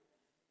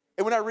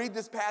 And when I read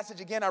this passage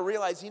again, I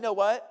realize, you know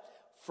what?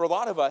 For a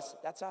lot of us,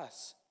 that's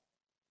us.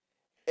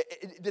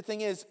 The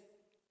thing is,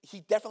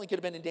 he definitely could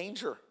have been in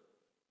danger.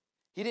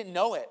 He didn't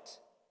know it.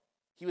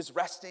 He was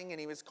resting and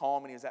he was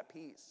calm and he was at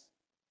peace.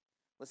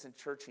 Listen,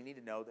 church, you need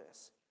to know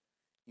this.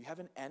 You have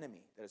an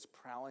enemy that is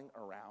prowling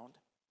around,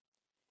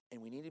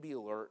 and we need to be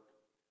alert.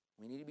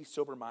 We need to be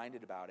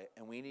sober-minded about it,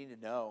 and we need to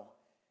know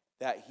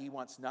that he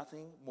wants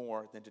nothing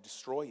more than to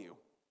destroy you.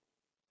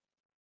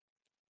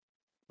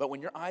 But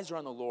when your eyes are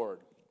on the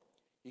Lord,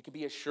 you can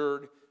be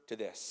assured to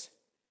this.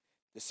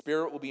 The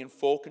Spirit will be in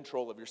full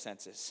control of your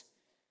senses.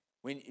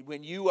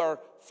 When you are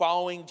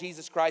following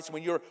Jesus Christ,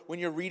 when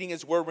you're reading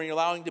his word, when you're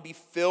allowing to be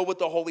filled with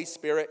the Holy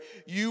Spirit,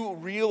 you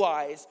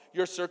realize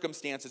your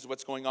circumstances,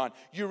 what's going on.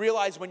 You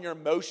realize when your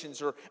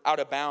emotions are out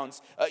of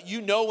bounds.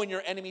 You know when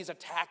your enemy is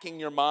attacking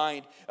your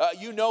mind.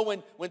 You know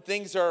when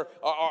things are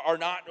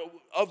not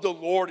of the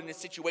Lord in the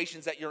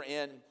situations that you're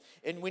in.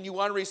 And when you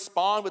want to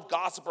respond with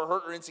gossip or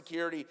hurt or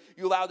insecurity,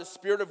 you allow the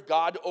Spirit of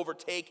God to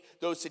overtake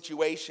those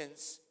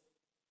situations.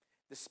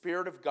 The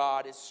Spirit of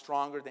God is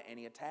stronger than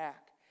any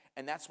attack.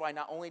 And that's why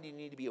not only do you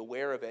need to be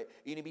aware of it,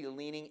 you need to be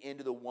leaning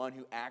into the one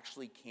who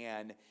actually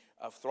can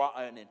throw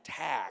an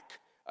attack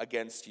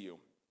against you.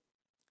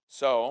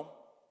 So,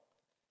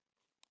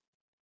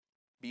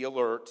 be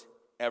alert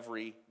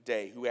every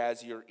day. Who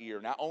has your ear?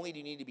 Not only do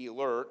you need to be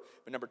alert,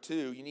 but number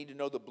two, you need to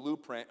know the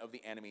blueprint of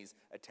the enemy's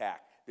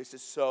attack. This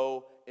is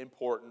so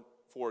important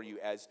for you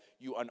as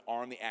you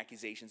unarm the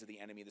accusations of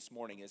the enemy this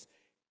morning, is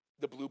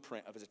the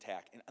blueprint of his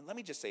attack. And let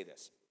me just say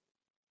this.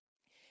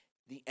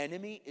 The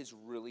enemy is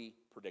really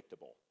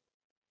predictable.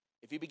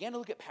 If you begin to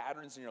look at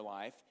patterns in your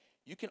life,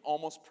 you can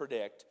almost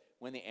predict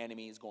when the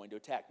enemy is going to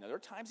attack. Now, there are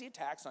times he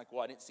attacks, like,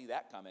 well, I didn't see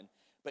that coming.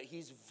 But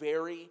he's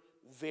very,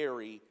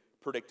 very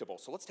predictable.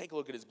 So let's take a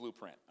look at his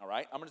blueprint, all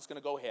right? I'm just going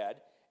to go ahead,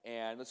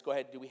 and let's go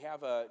ahead.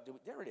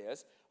 There it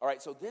is. All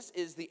right, so this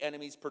is the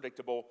enemy's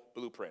predictable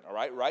blueprint, all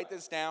right? Write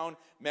this down,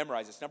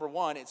 memorize this. Number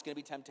one, it's going to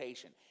be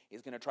temptation.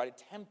 He's going to try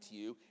to tempt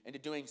you into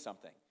doing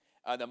something.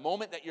 The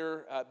moment that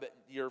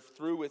you're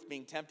through with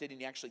being tempted and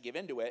you actually give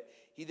into it,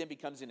 he then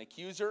becomes an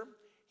accuser.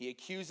 He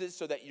accuses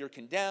so that you're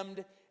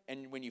condemned,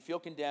 and when you feel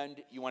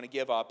condemned, you want to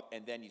give up,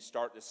 and then you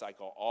start the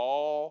cycle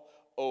all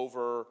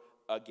over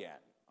again,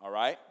 all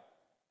right?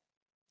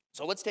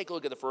 So let's take a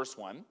look at the first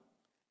one,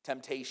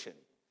 temptation.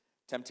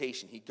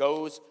 Temptation. He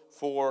goes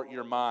for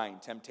your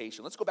mind,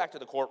 temptation. Let's go back to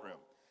the courtroom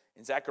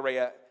in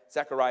Zechariah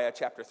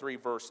chapter 3,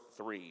 verse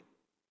 3.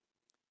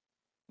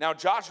 Now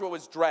Joshua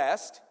was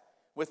dressed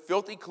with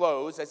filthy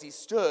clothes as he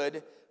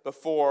stood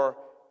before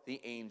the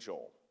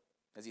angel.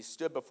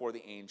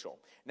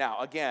 Now,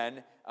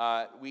 again,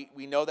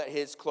 we know that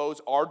his clothes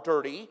are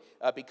dirty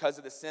because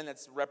of the sin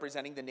that's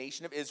representing the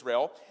nation of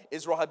Israel.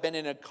 Israel had been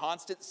in a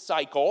constant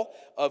cycle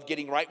of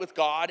getting right with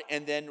God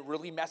and then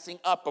really messing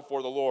up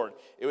before the Lord.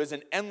 It was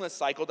an endless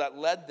cycle that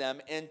led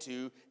them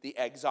into the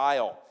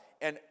exile.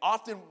 And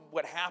often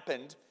what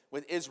happened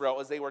with Israel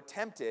is they were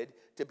tempted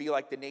to be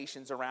like the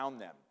nations around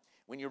them.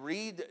 When you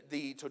read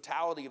the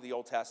totality of the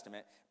Old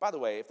Testament, by the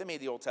way, if they made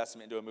the Old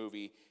Testament into a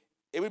movie,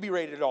 it would be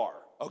rated R,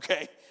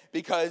 okay?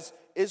 Because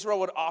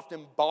Israel would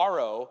often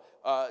borrow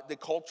the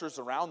cultures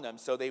around them.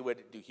 So they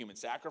would do human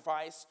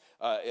sacrifice.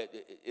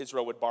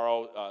 Israel would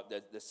borrow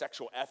the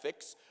sexual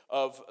ethics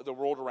of the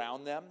world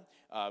around them,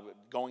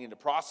 going into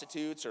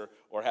prostitutes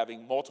or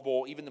having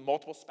multiple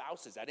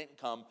spouses. That didn't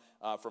come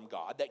from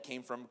God. That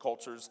came from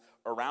cultures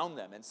around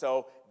them. And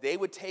so they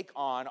would take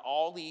on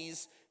all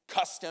these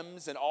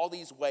customs and all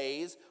these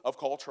ways of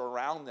culture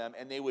around them,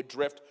 and they would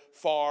drift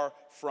far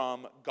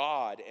from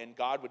God, and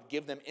God would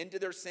give them into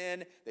their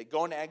sin. They'd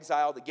go into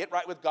exile, they'd get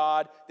right with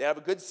God, they'd have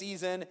a good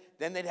season,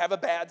 then they'd have a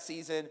bad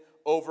season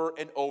over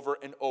and over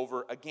and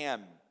over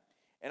again.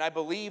 And I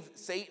believe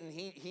Satan,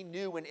 he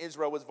knew when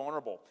Israel was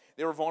vulnerable.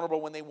 They were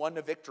vulnerable when they won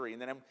the victory,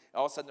 and then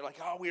all of a sudden they're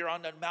like, oh, we are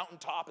on the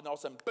mountaintop, and all of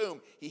a sudden,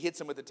 boom, he hits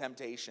them with the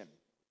temptation.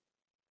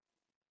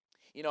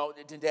 You know,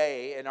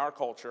 today in our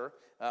culture,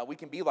 we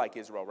can be like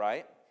Israel,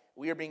 right?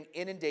 We are being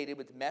inundated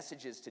with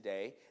messages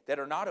today that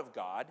are not of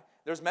God.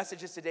 There's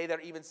messages today that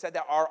are even said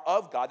that are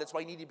of God. That's why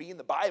you need to be in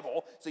the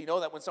Bible, so you know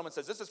that when someone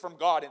says, this is from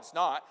God, and it's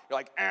not, you're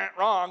like,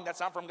 wrong, that's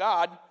not from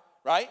God,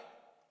 right?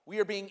 We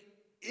are being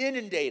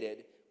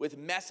inundated with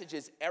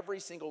messages every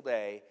single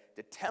day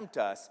to tempt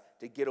us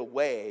to get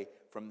away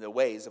from the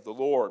ways of the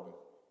Lord.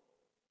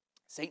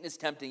 Satan is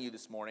tempting you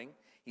this morning.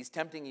 He's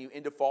tempting you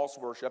into false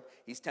worship.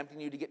 He's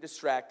tempting you to get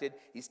distracted.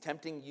 He's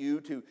tempting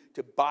you to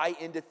buy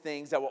into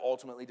things that will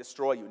ultimately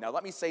destroy you. Now,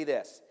 let me say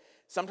this.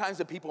 Sometimes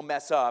when people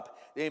mess up,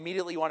 they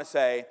immediately want to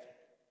say,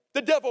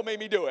 the devil made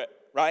me do it,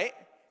 right?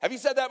 Have you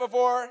said that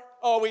before?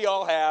 Oh, we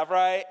all have,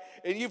 right?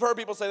 And you've heard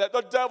people say that, the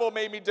devil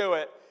made me do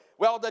it.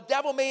 Well, the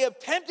devil may have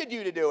tempted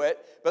you to do it,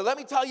 but let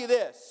me tell you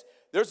this.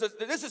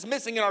 This is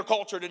missing in our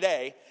culture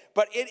today,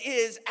 but it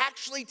is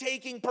actually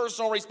taking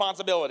personal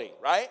responsibility,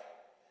 right?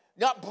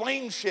 Not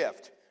blame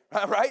shift,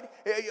 right?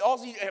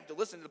 Also, you have to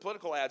listen to the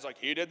political ads like,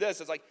 he did this.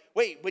 It's like,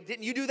 wait, but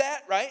didn't you do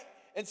that, right?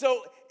 And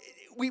so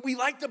we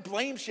like to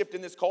blame shift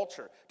in this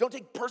culture. Don't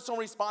take personal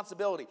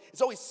responsibility.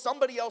 It's always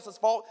somebody else's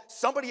fault.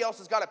 Somebody else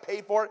has got to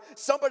pay for it.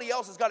 Somebody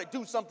else has got to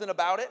do something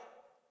about it.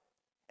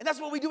 And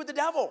that's what we do with the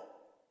devil.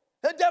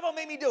 The devil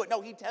made me do it. No,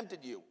 he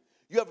tempted you.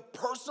 You have a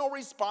personal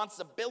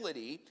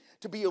responsibility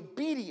to be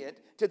obedient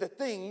to the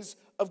things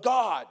of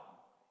God.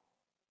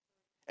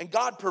 And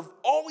God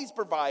always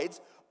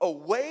provides a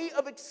way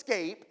of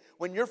escape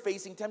when you're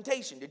facing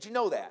temptation. Did you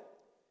know that?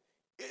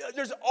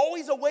 There's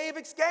always a way of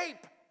escape.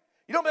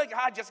 You don't be like,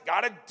 I just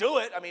got to do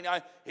it. I mean,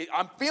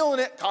 I'm feeling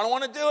it, kind of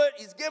want to do it.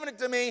 He's giving it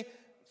to me.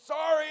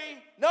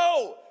 Sorry.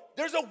 No,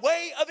 there's a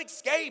way of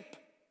escape.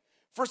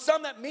 For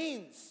some, that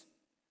means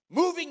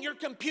moving your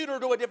computer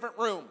to a different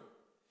room.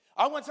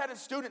 I once had a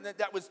student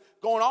that was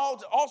going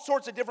all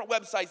sorts of different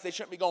websites they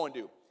shouldn't be going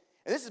to.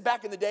 And this is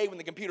back in the day when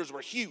the computers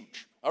were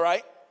huge, all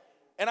right?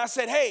 And I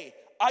said, hey,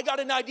 I got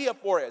an idea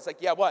for it. It's like,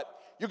 yeah, what?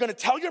 You're going to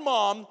tell your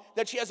mom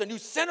that she has a new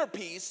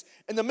centerpiece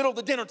in the middle of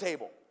the dinner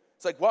table.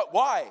 It's like, what?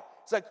 Why?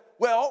 It's like,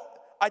 well,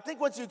 I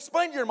think once you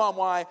explain to your mom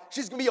why,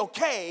 she's going to be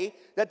okay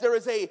that there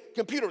is a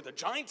computer with a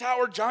giant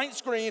tower, giant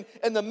screen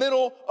in the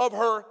middle of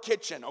her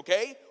kitchen,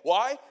 okay?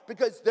 Why?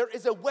 Because there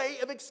is a way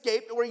of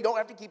escape where you don't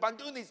have to keep on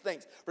doing these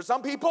things. For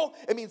some people,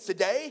 it means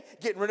today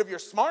getting rid of your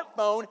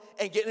smartphone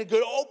and getting a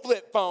good old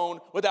flip phone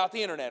without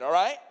the internet, all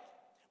right?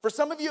 For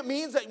some of you, it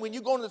means that when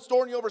you go into the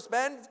store and you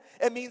overspend,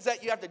 it means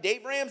that you have to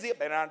date Ramsey,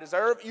 but I don't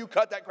deserve, you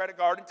cut that credit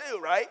card in two,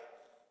 right?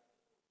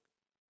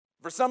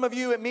 For some of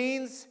you, it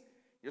means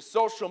your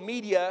social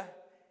media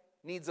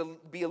needs to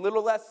be a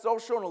little less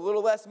social and a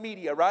little less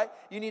media, right?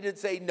 You need to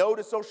say no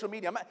to social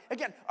media.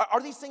 Again,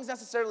 are these things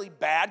necessarily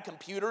bad,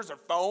 computers or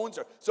phones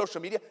or social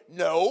media?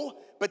 No,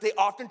 but they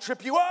often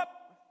trip you up.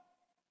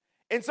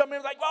 And some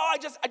are like, well,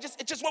 it's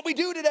just what we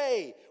do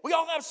today. We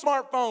all have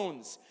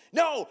smartphones.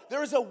 No,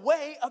 there is a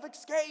way of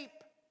escape.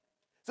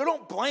 So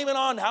don't blame it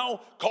on how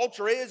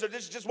culture is or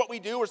this is just what we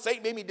do or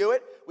Satan made me do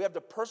it. We have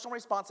the personal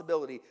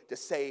responsibility to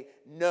say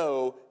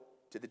no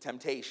to the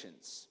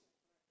temptations.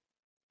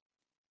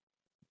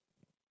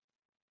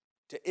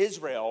 To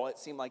Israel, it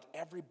seemed like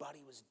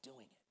everybody was doing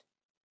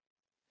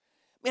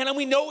it. Man, and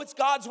we know it's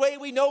God's way.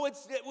 We know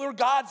we're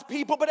God's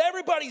people, but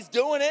everybody's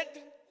doing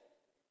it.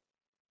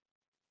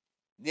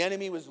 The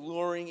enemy was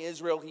luring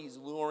Israel. He's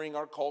luring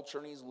our culture,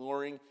 and he's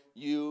luring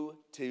you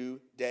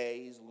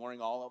today. He's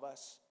luring all of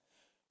us.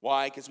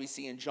 Why? Because we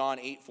see in John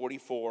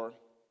 8:44,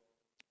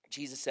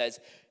 Jesus says,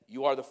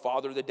 you are the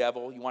father of the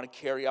devil. You want to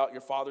carry out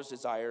your father's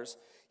desires.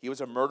 He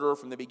was a murderer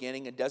from the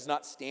beginning and does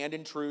not stand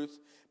in truth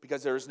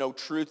because there is no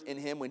truth in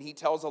him. When he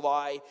tells a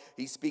lie,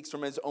 he speaks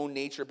from his own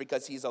nature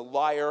because he's a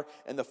liar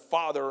and the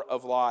father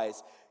of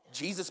lies.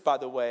 Jesus, by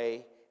the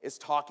way, is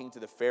talking to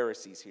the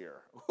Pharisees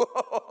here,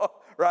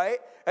 right?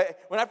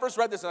 When I first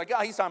read this, I'm like,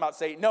 oh, he's talking about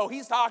Satan. No,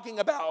 he's talking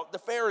about the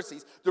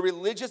Pharisees, the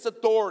religious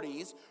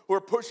authorities who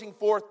are pushing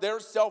forth their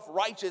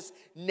self-righteous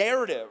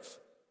narrative.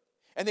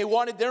 And they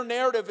wanted their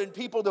narrative and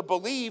people to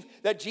believe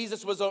that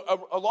Jesus was a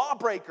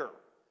lawbreaker.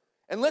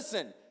 And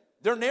listen,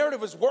 their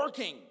narrative was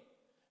working.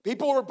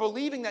 People were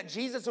believing that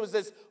Jesus was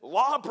this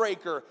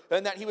lawbreaker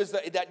and that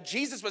that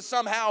Jesus was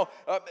somehow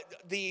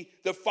the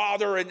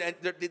father and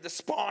the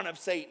spawn of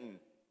Satan.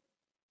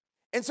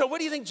 And so what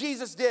do you think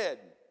Jesus did?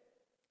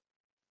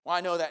 Well, I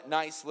know that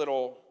nice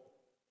little,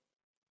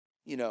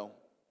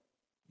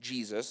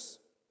 Jesus,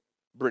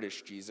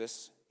 British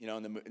Jesus,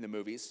 in the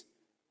movies.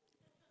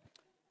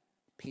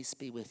 Peace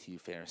be with you,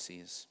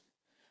 Pharisees.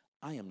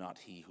 I am not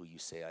he who you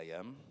say I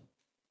am.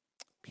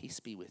 Peace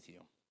be with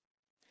you.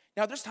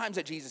 Now, there's times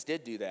that Jesus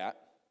did do that,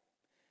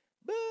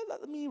 but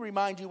let me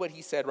remind you what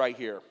he said right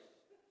here.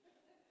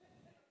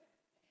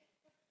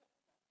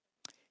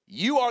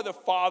 You are the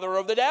father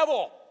of the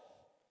devil.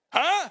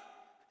 Huh?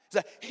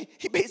 So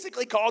he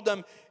basically called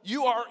them,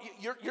 you're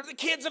the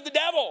kids of the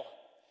devil.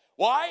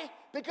 Why?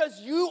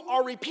 Because you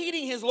are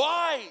repeating his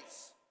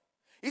lies.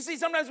 You see,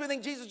 sometimes we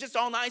think Jesus is just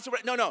all nice.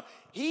 No.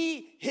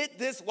 He hit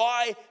this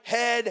lie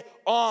head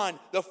on.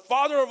 The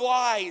father of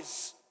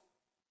lies.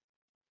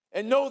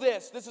 And know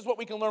this is what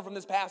we can learn from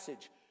this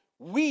passage.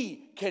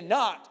 We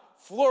cannot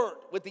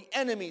flirt with the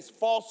enemy's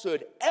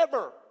falsehood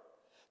ever.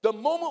 The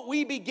moment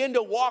we begin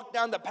to walk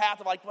down the path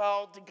of like,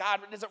 well, to God,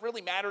 does it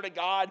really matter to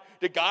God?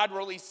 Did God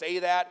really say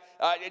that?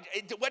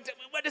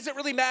 What does it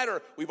really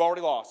matter? We've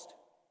already lost.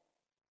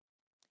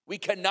 We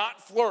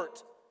cannot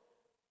flirt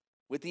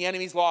with the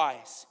enemy's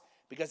lies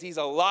because he's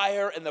a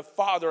liar and the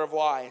father of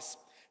lies.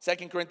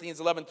 2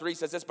 Corinthians 11:3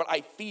 says this, but I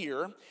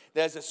fear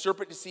that as the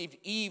serpent deceived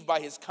Eve by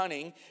his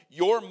cunning,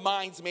 your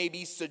minds may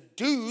be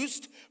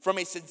seduced from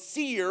a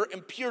sincere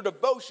and pure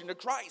devotion to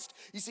Christ.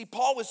 You see,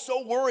 Paul was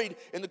so worried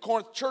in the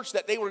Corinth church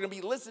that they were going to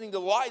be listening to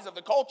the lies of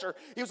the culture.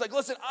 He was like,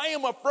 listen, I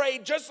am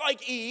afraid, just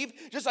like Eve,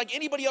 just like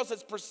anybody else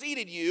that's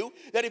preceded you,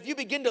 that if you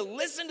begin to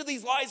listen to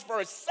these lies for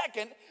a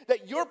second,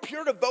 that your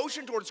pure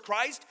devotion towards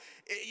Christ,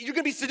 you're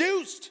going to be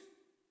seduced.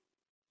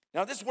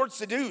 Now, this word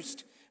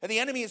seduced, and the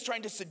enemy is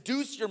trying to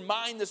seduce your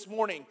mind this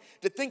morning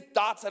to think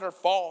thoughts that are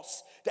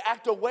false, to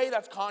act a way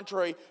that's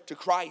contrary to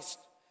Christ.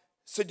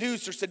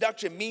 Seduce or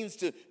seduction means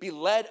to be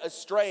led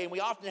astray, and we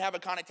often have a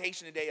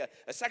connotation today,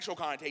 a sexual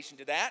connotation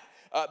to that,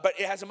 but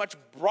it has a much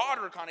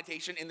broader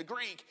connotation in the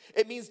Greek.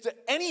 It means to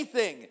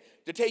anything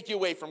to take you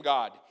away from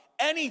God,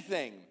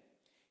 anything.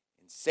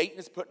 And Satan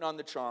is putting on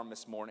the charm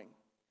this morning.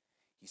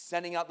 He's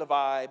sending out the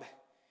vibe.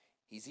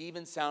 He's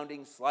even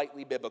sounding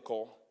slightly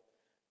biblical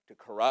to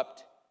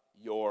corrupt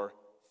your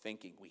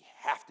thinking. We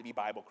have to be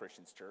Bible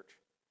Christians, church.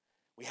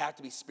 We have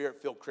to be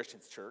Spirit-filled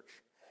Christians, church.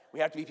 We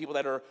have to be people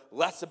that are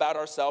less about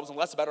ourselves and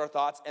less about our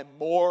thoughts and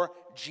more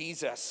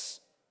Jesus.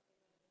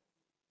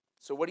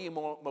 So what are you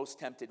most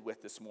tempted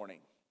with this morning?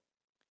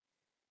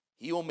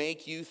 He will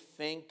make you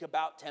think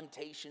about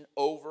temptation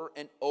over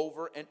and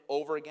over and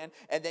over again.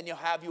 And then he'll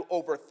have you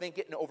overthink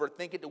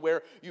it to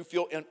where you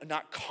feel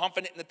not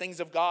confident in the things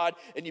of God.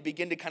 And you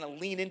begin to kind of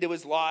lean into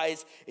his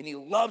lies. And he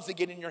loves to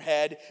get in your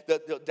head.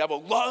 The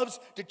devil loves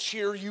to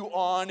cheer you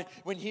on.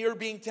 When you're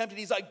being tempted,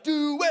 he's like,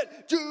 do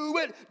it, do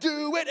it,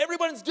 do it.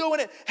 Everyone's doing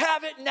it.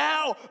 Have it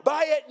now.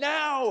 Buy it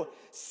now.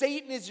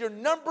 Satan is your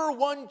number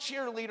one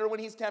cheerleader when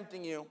he's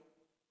tempting you.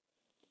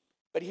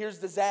 But here's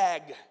the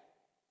zag.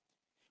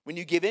 When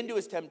you give in to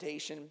his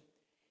temptation,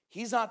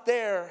 he's not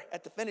there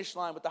at the finish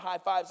line with the high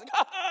fives, like,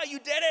 ha ha, you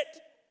did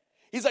it.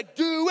 He's like,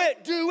 do it,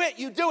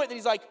 you do it. And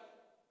he's like,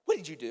 what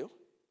did you do?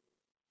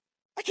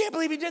 I can't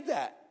believe you did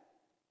that.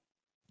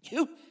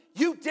 You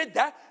did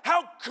that?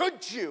 How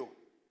could you?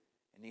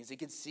 And as you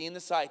can see in the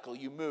cycle,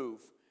 you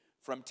move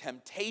from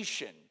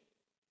temptation.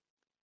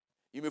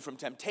 You move from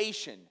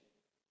temptation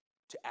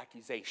to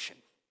accusation.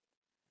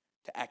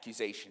 To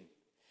accusation.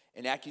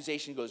 And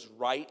accusation goes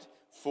right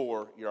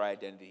for your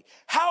identity.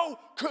 How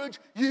could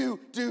you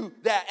do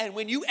that? And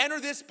when you enter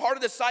this part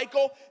of the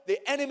cycle, the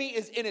enemy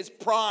is in his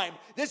prime.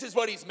 This is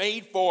what he's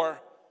made for.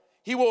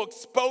 He will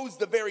expose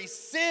the very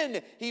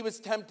sin he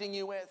was tempting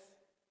you with.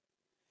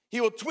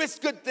 He will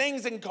twist good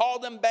things and call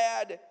them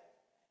bad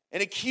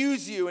and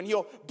accuse you, and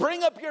he'll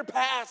bring up your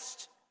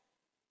past,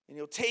 and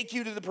he'll take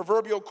you to the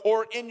proverbial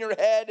court in your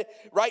head,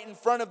 right in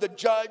front of the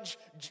judge,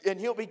 and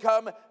he'll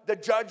become the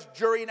judge,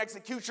 jury, and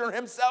executioner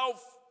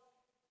himself.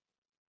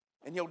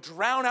 And he'll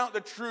drown out the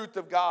truth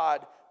of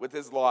God with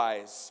his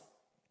lies.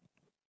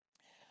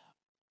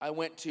 I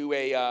went to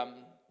a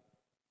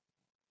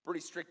pretty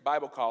strict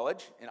Bible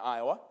college in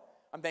Iowa.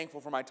 I'm thankful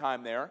for my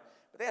time there.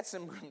 But they had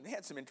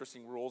some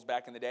interesting rules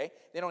back in the day.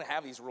 They don't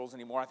have these rules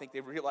anymore. I think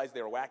they realized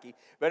they were wacky.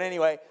 But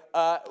anyway,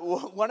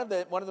 one of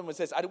them was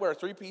this. I had to wear a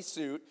three-piece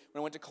suit when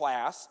I went to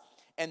class.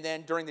 And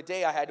then during the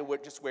day, I had to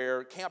just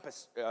wear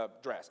campus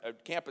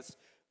campus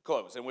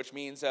clothes, and which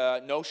means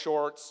no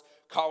shorts,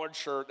 collared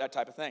shirt, that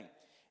type of thing.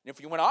 And if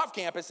you went off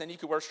campus, then you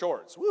could wear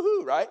shorts.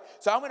 Woohoo, right?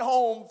 So I went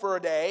home for a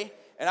day,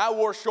 and I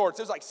wore shorts.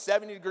 It was like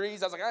 70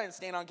 degrees. I was like, I didn't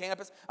stand on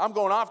campus. I'm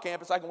going off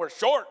campus. I can wear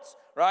shorts,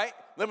 right?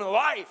 Living the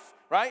life,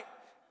 right?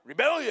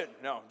 Rebellion.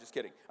 No, I'm just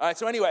kidding. All right,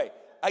 so anyway,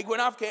 I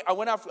went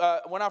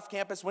off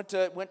campus, went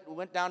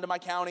down to my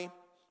county,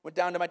 went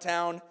down to my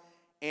town,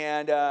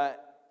 and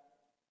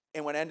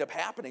what ended up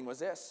happening was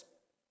this.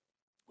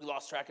 We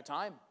lost track of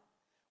time.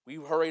 We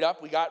hurried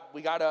up. We got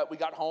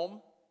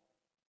home,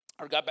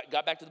 or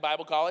got back to the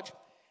Bible college.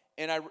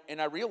 And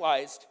I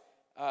realized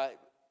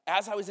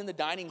as I was in the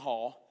dining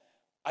hall,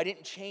 I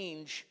didn't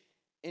change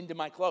into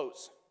my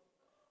clothes.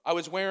 I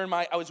was wearing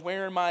my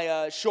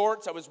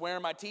shorts. I was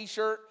wearing my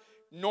T-shirt.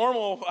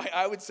 Normal,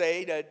 I would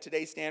say, to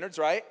today's standards,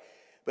 right?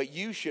 But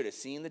you should have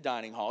seen the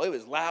dining hall. It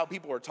was loud.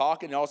 People were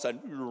talking, and all of a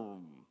sudden,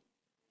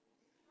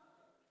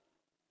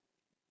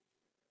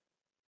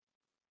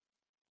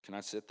 can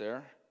I sit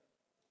there?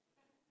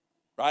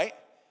 Right?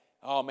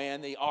 Oh man,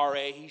 the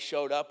RA, he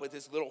showed up with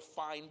his little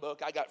fine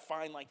book. I got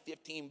fined like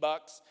 $15,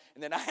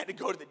 and then I had to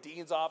go to the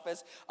dean's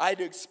office. I had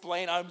to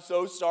explain, I'm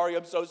so sorry.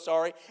 And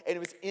it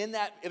was in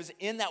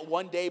that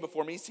one day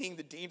before me seeing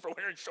the dean for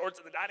wearing shorts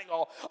in the dining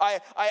hall, I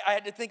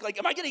had to think, like,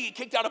 am I going to get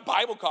kicked out of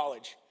Bible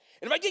college?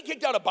 And if I get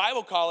kicked out of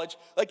Bible college,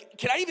 like,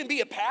 can I even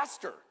be a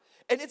pastor?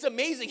 And it's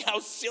amazing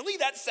how silly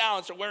that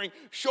sounds for wearing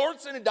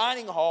shorts in a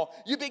dining hall.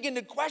 You begin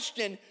to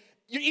question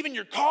even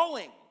your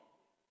calling.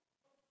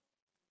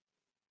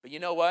 But you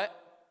know what?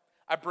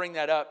 I bring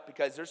that up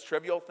because there's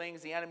trivial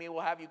things the enemy will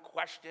have you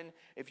question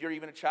if you're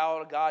even a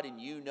child of God, and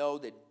you know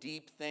the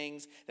deep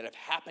things that have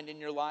happened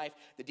in your life,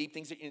 the deep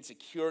things that you're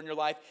insecure in your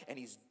life, and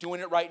he's doing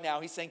it right now.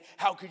 He's saying,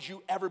 how could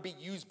you ever be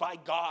used by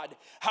God?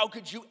 How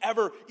could you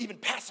ever even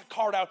pass a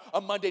card out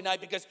on Monday night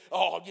because,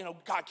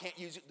 God can't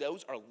use you?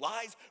 Those are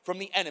lies from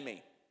the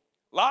enemy.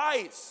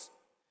 Lies.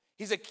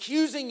 He's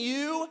accusing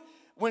you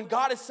when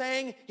God is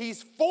saying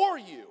he's for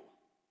you.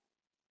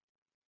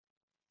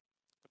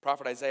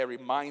 Prophet Isaiah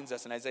reminds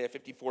us in Isaiah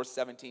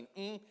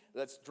 54:17.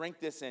 Let's drink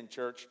this in,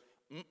 church.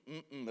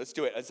 Let's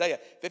do it. Isaiah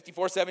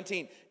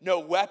 54:17. No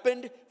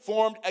weapon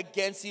formed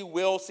against you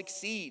will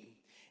succeed,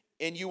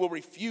 and you will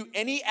refute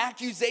any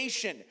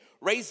accusation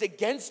raised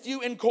against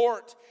you in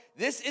court.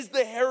 This is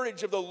the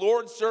heritage of the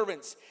Lord's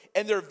servants,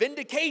 and their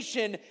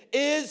vindication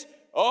is,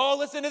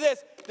 listen to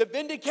this. The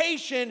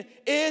vindication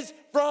is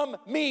from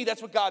me.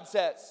 That's what God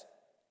says.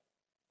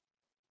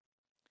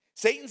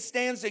 Satan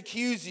stands to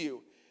accuse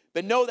you.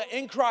 But know that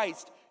in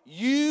Christ,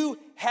 you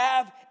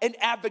have an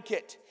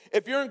advocate.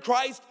 If you're in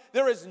Christ,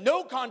 there is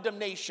no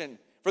condemnation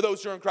for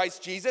those who are in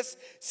Christ Jesus.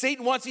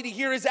 Satan wants you to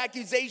hear his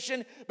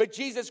accusation, but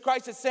Jesus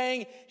Christ is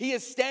saying he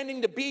is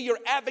standing to be your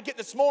advocate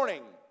this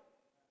morning.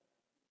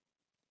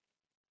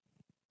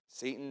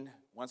 Satan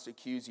wants to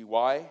accuse you.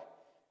 Why?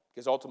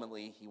 Because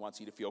ultimately, he wants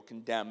you to feel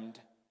condemned.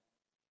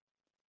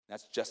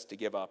 That's just to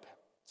give up.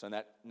 So in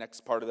that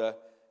next part of the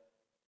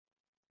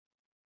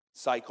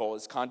cycle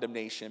is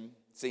condemnation.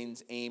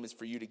 Satan's aim is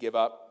for you to give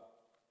up.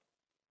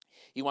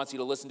 He wants you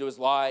to listen to his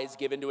lies,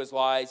 give into his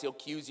lies. He'll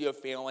accuse you of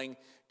failing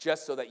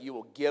just so that you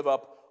will give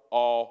up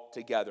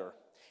altogether.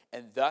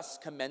 and thus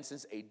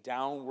commences a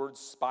downward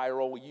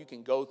spiral where you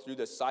can go through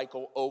the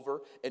cycle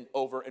over and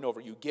over and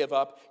over. You give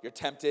up, you're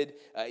tempted,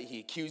 he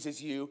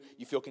accuses you,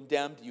 you feel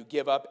condemned, you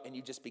give up, and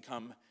you just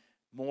become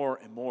more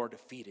and more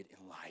defeated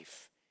in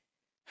life.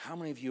 How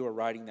many of you are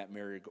riding that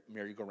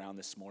merry-go-round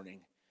this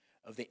morning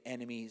of the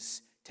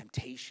enemy's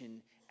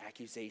temptation,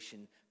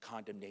 accusation,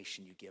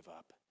 condemnation? You give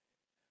up.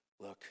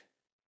 Look,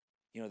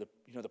 you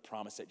know the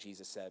promise that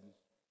Jesus said,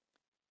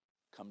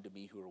 come to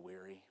me who are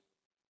weary,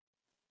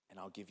 and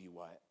I'll give you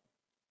what?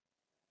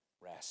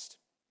 Rest.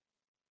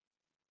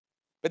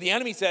 But the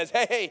enemy says,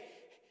 hey,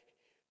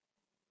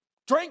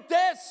 drink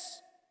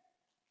this.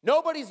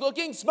 Nobody's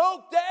looking.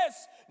 Smoke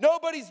this.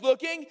 Nobody's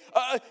looking.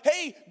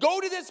 Hey, go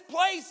to this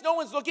place. No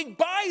one's looking.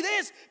 Buy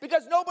this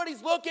because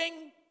nobody's looking.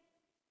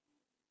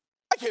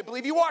 I can't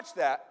believe you watched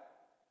that.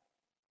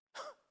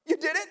 You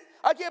did it?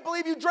 I can't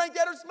believe you drank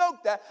that or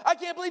smoked that. I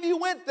can't believe you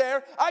went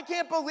there. I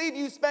can't believe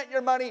you spent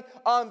your money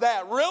on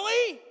that.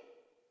 Really?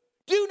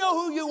 Do you know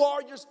who you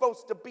are? You're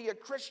supposed to be a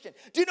Christian.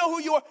 Do you know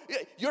who you are?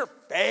 You're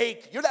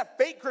fake. You're that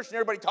fake Christian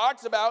everybody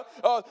talks about.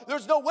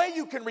 There's no way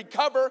you can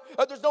recover.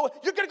 You're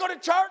going to go to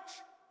church?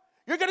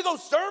 You're going to go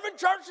serve in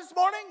church this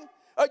morning?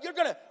 You're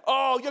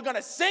going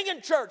to sing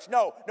in church?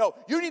 No.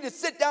 You need to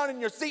sit down in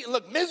your seat and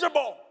look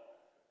miserable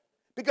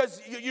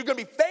because you're going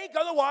to be fake.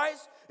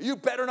 Otherwise, you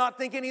better not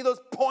think any of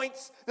those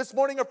points this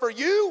morning are for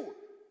you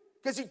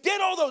because you did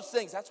all those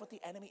things. That's what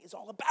the enemy is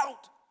all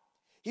about.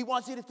 He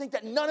wants you to think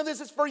that none of this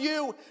is for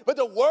you, but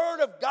the word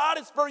of God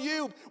is for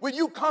you. When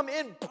you come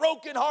in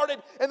brokenhearted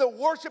and the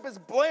worship is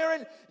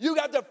blaring, you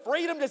got the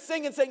freedom to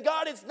sing and say,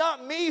 God, it's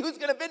not me who's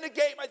going to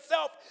vindicate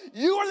myself.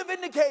 You are the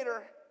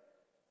vindicator.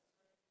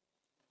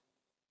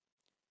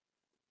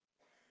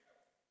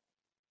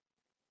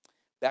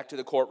 Back to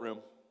the courtroom.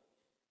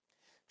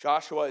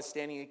 Joshua is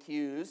standing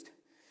accused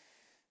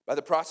by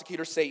the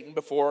prosecutor Satan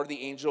before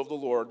the angel of the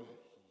Lord.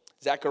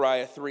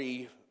 Zechariah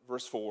 3,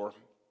 verse 4.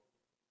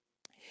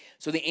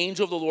 So the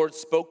angel of the Lord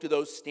spoke to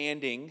those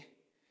standing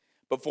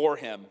before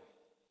him.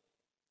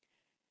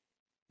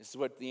 This is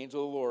what the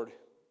angel of the Lord,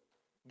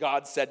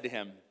 God said to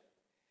him,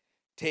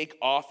 take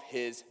off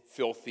his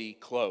filthy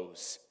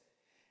clothes.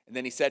 And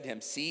then he said to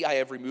him, see, I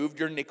have removed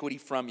your iniquity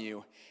from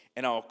you,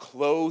 and I'll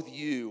clothe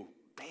you.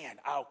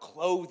 I'll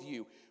clothe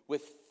you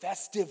with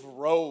festive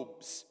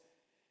robes.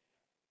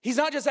 He's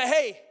not just saying,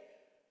 hey,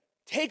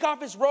 take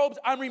off his robes.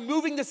 I'm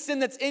removing the sin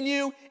that's in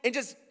you and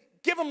just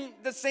give him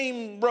the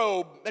same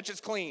robe that's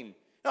just clean.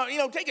 No,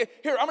 take it.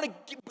 Here, I'm gonna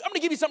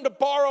give you something to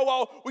borrow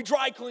while we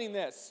dry clean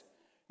this.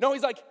 No,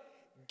 he's like,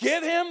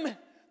 give him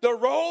the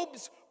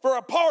robes for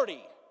a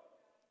party.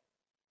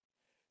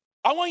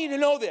 I want you to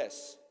know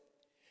this.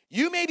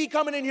 You may be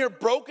coming in here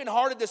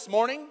brokenhearted this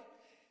morning.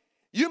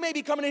 You may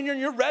be coming in here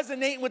and you're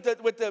resonating with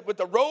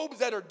the robes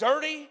that are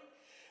dirty.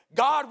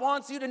 God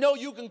wants you to know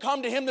you can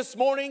come to him this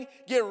morning,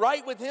 get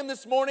right with him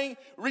this morning,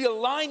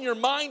 realign your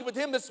mind with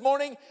him this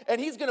morning, and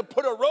he's going to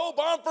put a robe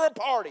on for a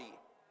party.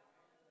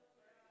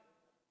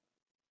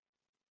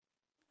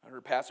 I heard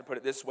a pastor put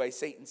it this way,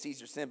 Satan sees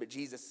your sin, but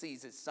Jesus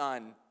sees his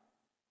son.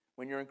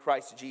 When you're in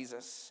Christ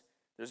Jesus,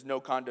 there's no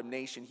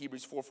condemnation.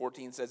 Hebrews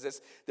 4:14 says this,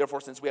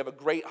 therefore, since we have a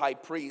great high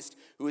priest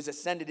who is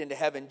ascended into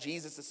heaven,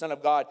 Jesus, the Son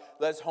of God,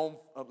 let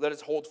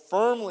us hold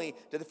firmly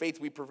to the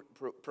faith we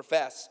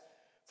profess.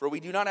 For we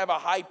do not have a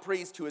high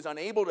priest who is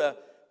unable to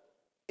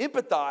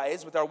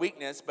empathize with our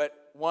weakness,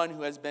 but one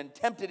who has been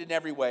tempted in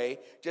every way,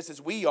 just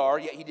as we are,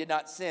 yet he did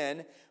not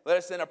sin. Let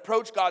us then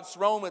approach God's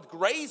throne with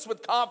grace,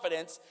 with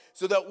confidence,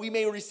 so that we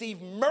may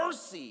receive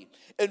mercy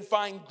and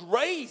find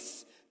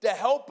grace to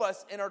help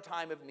us in our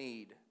time of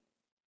need.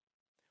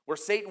 Where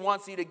Satan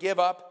wants you to give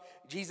up,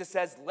 Jesus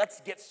says, let's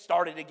get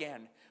started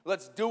again.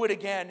 Let's do it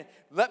again.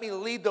 Let me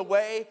lead the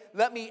way.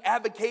 Let me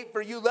advocate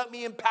for you. Let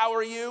me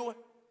empower you.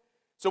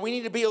 So we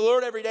need to be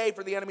alert every day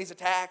for the enemy's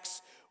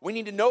attacks. We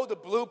need to know the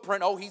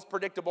blueprint. Oh, he's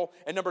predictable.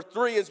 And number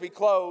 3, as we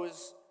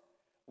close,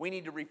 we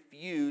need to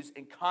refuse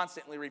and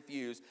constantly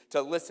refuse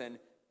to listen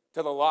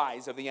to the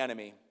lies of the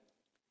enemy.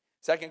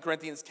 2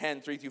 Corinthians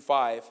 10,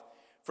 3-5.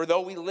 For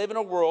though we live in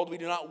a world, we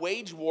do not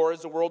wage war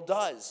as the world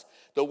does.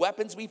 The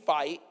weapons we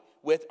fight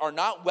with are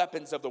not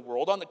weapons of the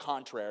world. On the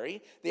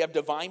contrary, they have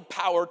divine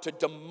power to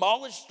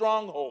demolish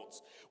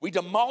strongholds. We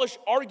demolish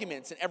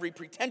arguments and every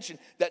pretension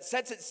that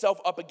sets itself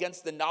up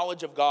against the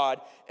knowledge of God,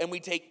 and we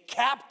take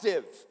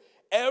captive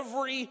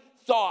every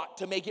thought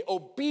to make it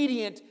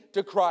obedient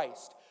to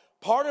Christ.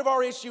 Part of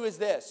our issue is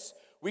this.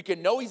 We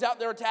can know he's out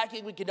there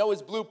attacking, we can know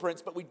his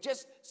blueprints, but we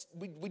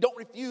don't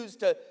refuse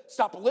to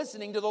stop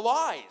listening to the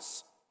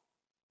lies.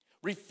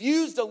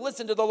 Refuse to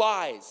listen to the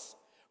lies.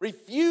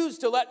 Refuse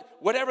to let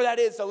whatever that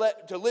is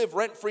to live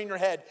rent-free in your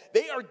head.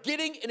 They are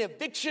getting an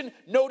eviction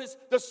notice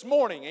this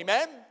morning.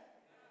 Amen?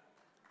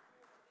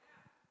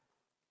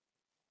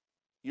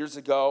 Years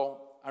ago,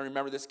 I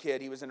remember this kid.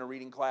 He was in a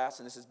reading class,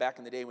 and this is back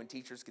in the day when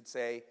teachers could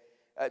say,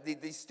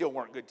 these still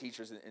weren't good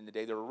teachers in the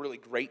day. They were really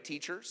great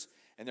teachers,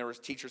 and there was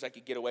teachers that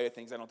could get away with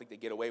things I don't think they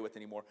get away with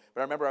anymore. But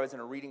I remember I was in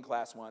a reading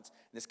class once,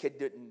 and this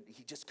kid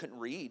he just couldn't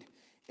read.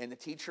 And the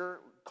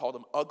teacher called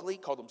him ugly,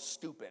 called him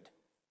stupid.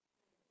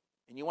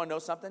 And you want to know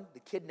something? The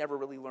kid never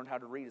really learned how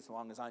to read as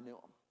long as I knew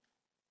him.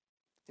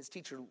 His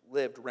teacher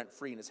lived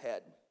rent-free in his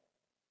head.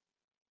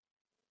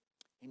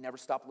 He never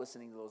stopped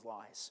listening to those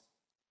lies.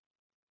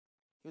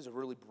 He was a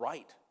really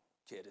bright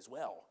kid as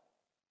well.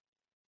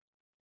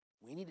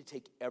 We need to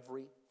take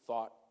every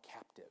thought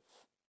captive.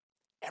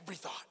 Every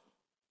thought.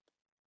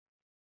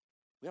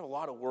 We have a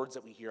lot of words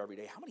that we hear every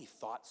day. How many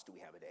thoughts do we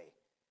have a day?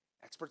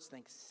 Experts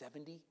think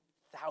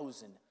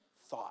 70,000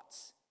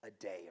 thoughts a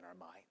day in our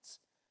minds.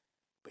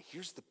 But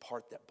here's the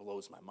part that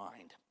blows my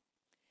mind.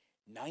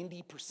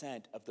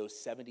 90% of those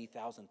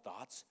 70,000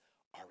 thoughts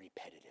are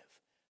repetitive.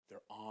 They're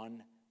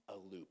on a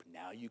loop.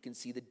 Now you can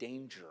see the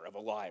danger of a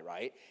lie,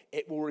 right?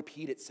 It will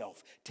repeat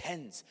itself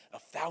tens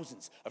of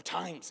thousands of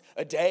times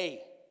a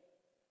day.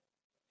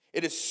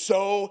 It is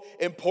so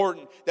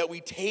important that we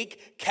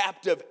take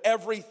captive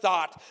every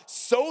thought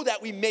so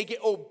that we make it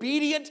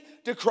obedient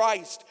to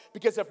Christ.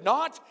 Because if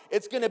not,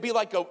 it's going to be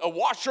like a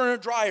washer and a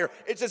dryer.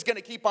 It's just going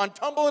to keep on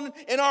tumbling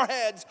in our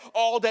heads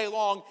all day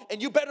long.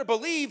 And you better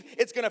believe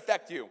it's going to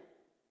affect you.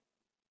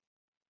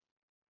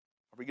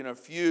 Are we going to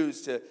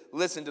refuse to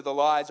listen to the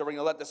lies? Or are we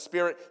going to let the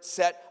Spirit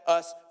set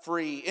us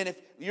free? And if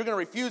you're going to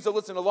refuse to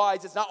listen to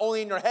lies, it's not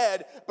only in your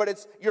head, but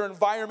it's your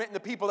environment and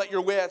the people that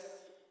you're with.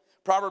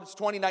 Proverbs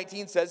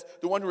 20:19 says,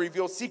 the one who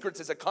reveals secrets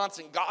is a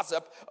constant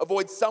gossip.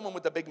 Avoid someone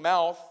with a big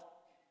mouth.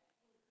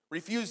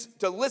 Refuse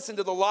to listen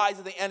to the lies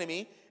of the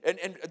enemy and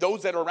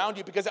those that are around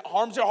you because it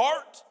harms your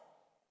heart.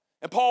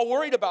 And Paul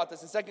worried about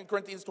this in 2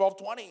 Corinthians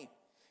 12:20.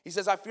 He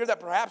says, I fear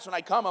that perhaps when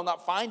I come, I'll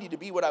not find you to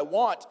be what I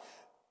want.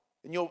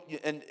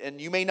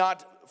 And you may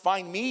not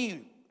find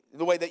me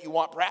the way that you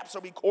want. Perhaps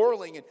there'll be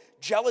quarreling and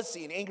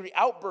jealousy and angry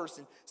outbursts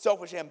and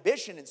selfish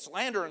ambition and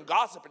slander and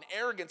gossip and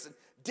arrogance and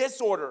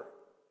disorder.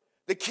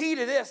 The key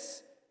to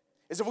this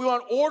is if we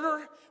want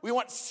order, we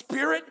want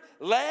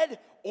Spirit-led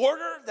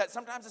order, that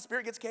sometimes the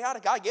Spirit gets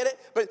chaotic, I get it,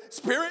 but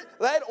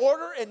Spirit-led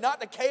order and not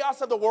the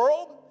chaos of the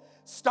world,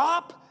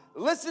 stop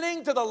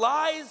listening to the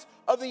lies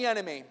of the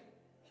enemy.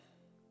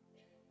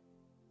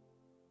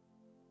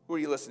 Who are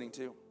you listening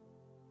to?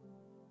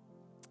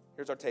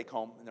 Here's our take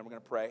home, and then we're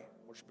going to pray,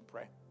 worship and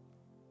pray.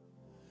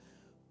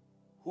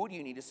 Who do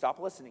you need to stop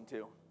listening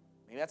to?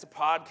 Maybe that's a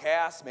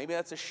podcast, maybe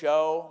that's a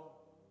show,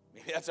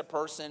 maybe that's a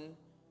person.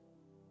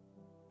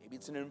 Maybe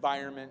it's an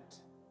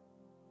environment.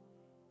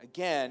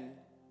 Again,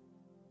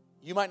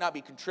 you might not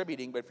be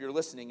contributing, but if you're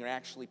listening, you're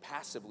actually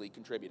passively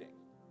contributing.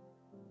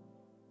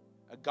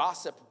 A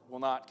gossip will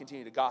not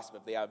continue to gossip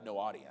if they have no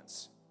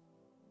audience.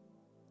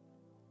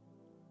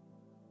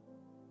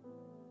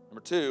 Number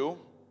 2,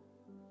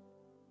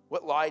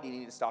 what lie do you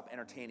need to stop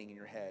entertaining in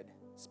your head,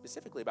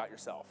 specifically about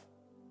yourself?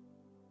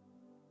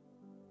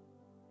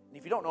 And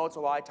if you don't know it's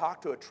a lie,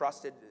 talk to a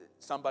trusted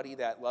somebody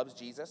that loves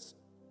Jesus.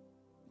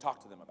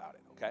 Talk to them about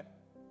it, okay?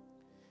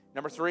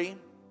 Number 3,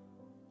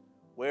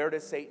 where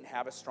does Satan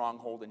have a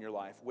stronghold in your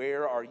life?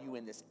 Where are you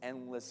in this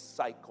endless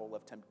cycle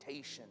of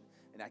temptation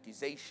and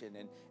accusation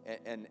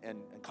and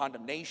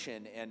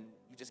condemnation, and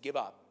you just give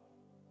up?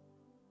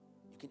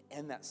 You can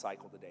end that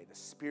cycle today. The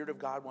Spirit of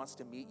God wants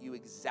to meet you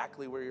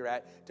exactly where you're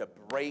at to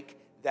break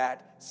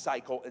that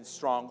cycle and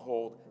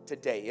stronghold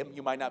today.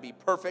 You might not be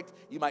perfect.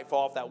 You might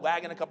fall off that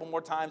wagon a couple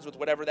more times with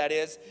whatever that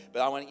is,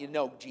 but I want you to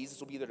know Jesus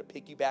will be there to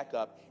pick you back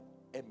up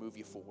and move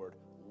you forward.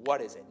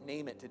 What is it?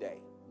 Name it today.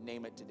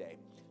 Name it today.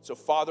 So,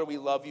 Father, we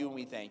love you and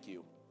we thank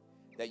you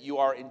that you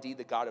are indeed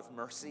the God of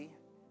mercy,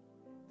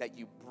 that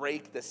you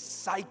break the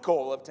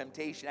cycle of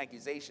temptation,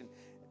 accusation,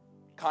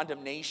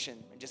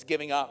 condemnation, and just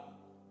giving up.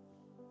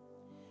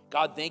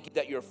 God, thank you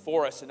that you're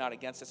for us and not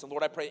against us. And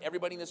Lord, I pray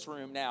everybody in this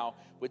room now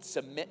would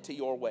submit to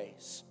your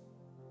ways,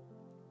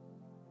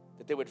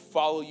 that they would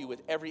follow you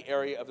with every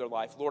area of their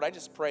life. Lord, I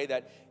just pray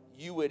that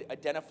you would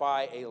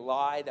identify a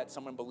lie that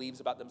someone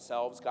believes about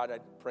themselves. God, I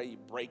pray you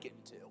break it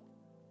in two.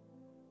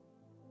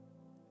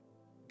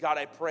 God,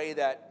 I pray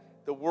that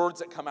the words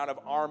that come out of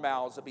our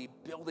mouths will be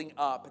building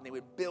up and they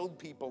would build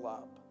people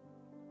up.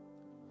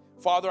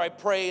 Father, I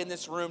pray in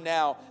this room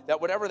now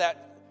that whatever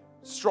that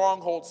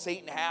stronghold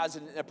Satan has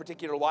in a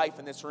particular life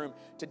in this room,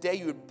 today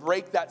you would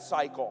break that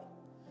cycle.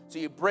 So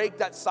you break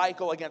that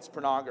cycle against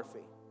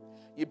pornography.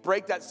 You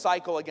break that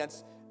cycle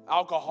against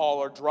alcohol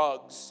or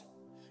drugs.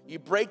 You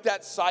break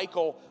that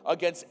cycle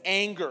against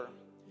anger.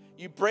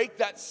 You break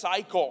that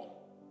cycle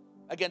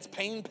against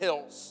pain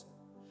pills.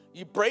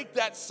 You break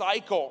that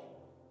cycle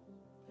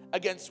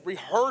against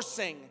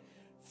rehearsing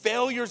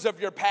failures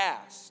of your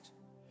past.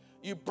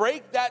 You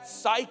break that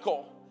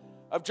cycle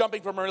of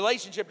jumping from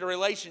relationship to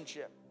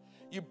relationship.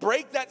 You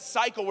break that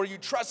cycle where you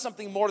trust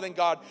something more than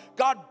God.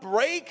 God,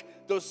 break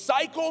those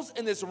cycles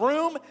in this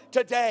room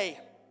today.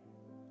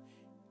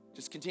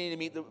 Just continue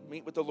to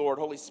meet with the Lord.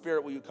 Holy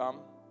Spirit, will you come?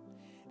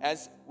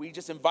 As we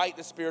just invite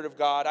the Spirit of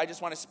God, I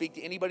just want to speak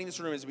to anybody in this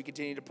room as we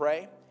continue to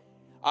pray.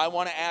 I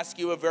want to ask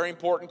you a very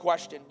important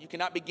question. You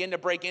cannot begin to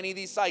break any of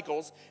these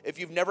cycles if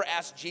you've never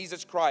asked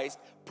Jesus Christ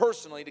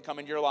personally to come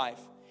into your life.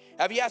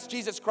 Have you asked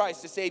Jesus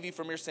Christ to save you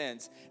from your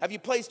sins? Have you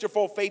placed your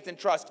full faith and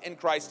trust in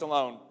Christ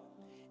alone?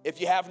 If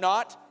you have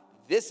not,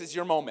 this is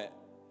your moment.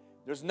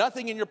 There's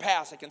nothing in your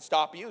past that can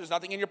stop you. There's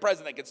nothing in your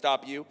present that can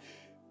stop you.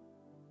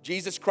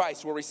 Jesus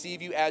Christ will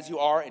receive you as you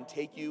are and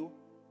take you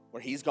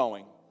where he's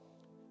going.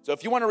 So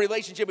if you want a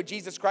relationship with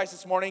Jesus Christ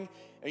this morning,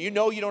 and you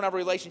know you don't have a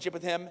relationship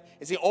with him,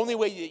 it's the only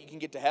way that you can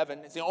get to heaven.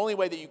 It's the only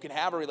way that you can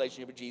have a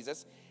relationship with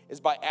Jesus is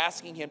by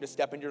asking him to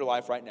step into your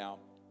life right now.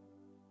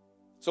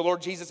 So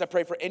Lord Jesus, I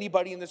pray for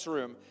anybody in this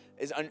room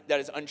that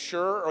is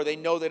unsure or they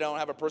know they don't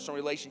have a personal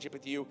relationship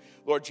with you.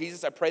 Lord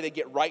Jesus, I pray they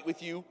get right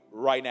with you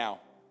right now.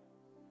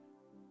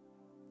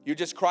 You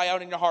just cry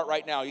out in your heart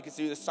right now. You can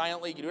do this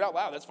silently. You can do it out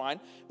loud. That's fine.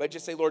 But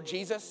just say, Lord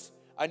Jesus,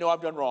 I know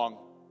I've done wrong.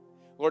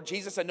 Lord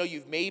Jesus, I know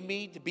you've made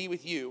me to be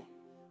with you,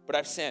 but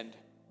I've sinned.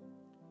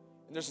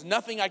 And there's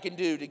nothing I can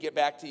do to get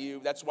back to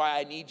you. That's why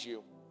I need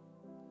you.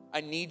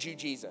 I need you,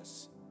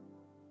 Jesus.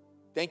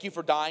 Thank you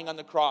for dying on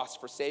the cross,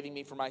 for saving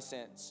me from my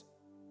sins.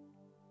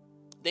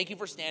 Thank you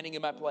for standing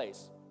in my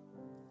place.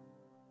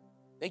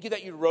 Thank you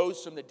that you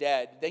rose from the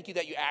dead. Thank you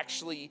that you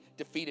actually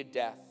defeated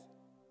death.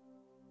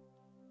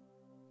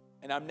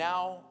 And I'm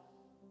now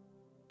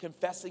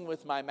confessing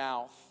with my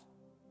mouth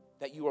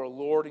that you are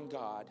Lord and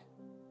God.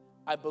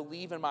 I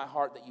believe in my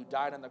heart that you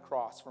died on the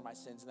cross for my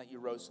sins and that you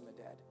rose from the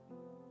dead.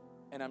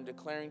 And I'm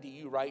declaring to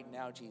you right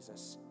now,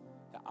 Jesus,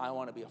 that I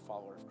want to be a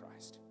follower of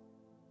Christ.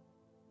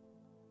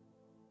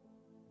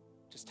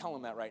 Just tell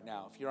him that right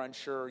now. If you're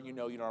unsure, you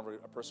know you don't have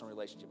a personal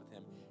relationship with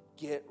him,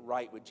 get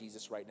right with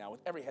Jesus right now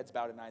with every head's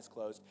bowed and eyes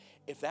closed.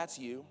 If that's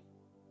you,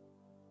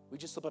 we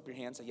just slip up your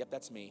hand and say, yep,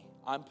 that's me.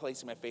 I'm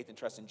placing my faith and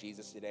trust in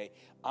Jesus today.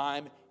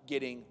 I'm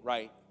getting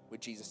right with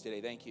Jesus today.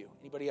 Thank you.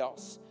 Anybody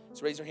else?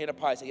 So raise your hand up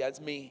high. Say, yeah,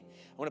 it's me.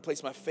 I want to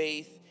place my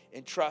faith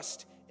and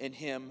trust in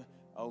him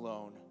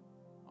alone.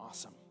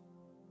 Awesome.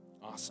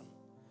 Awesome.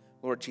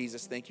 Lord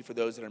Jesus, thank you for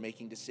those that are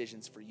making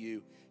decisions for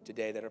you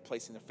today, that are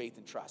placing their faith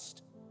and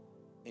trust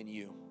in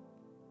you.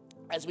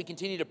 As we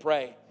continue to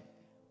pray,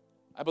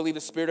 I believe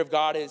the Spirit of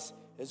God is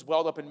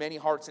welled up in many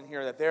hearts in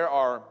here, that there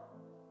are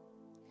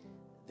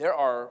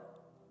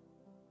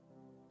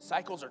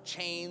cycles or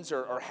chains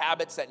or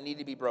habits that need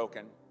to be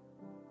broken.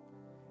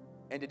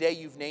 And today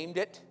you've named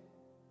it,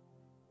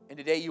 and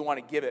today you want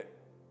to give it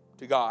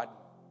to God.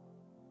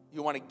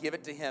 You want to give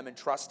it to him and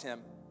trust him.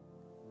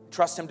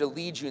 Trust him to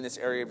lead you in this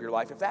area of your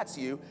life. If that's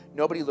you,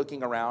 nobody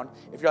looking around.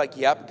 If you're like,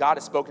 yep, God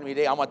has spoken to me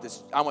today. I want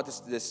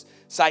this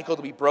cycle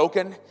to be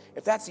broken.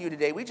 If that's you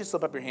today, we just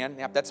slip up your hand.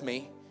 Yep, that's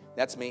me.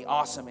 That's me.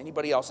 Awesome.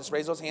 Anybody else? Just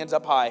raise those hands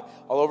up high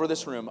all over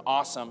this room.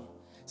 Awesome.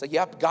 It's like,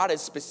 yep, God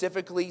is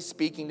specifically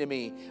speaking to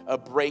me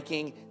of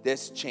breaking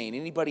this chain.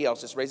 Anybody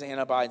else? Just raise a hand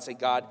up high and say,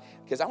 God,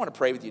 because I want to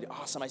pray with you.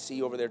 Awesome. I see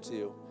you over there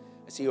too.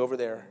 I see you over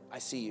there. I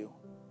see you.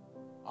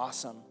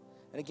 Awesome.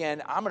 And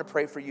again, I'm going to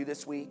pray for you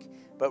this week,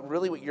 but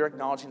really what you're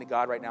acknowledging to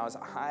God right now is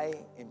I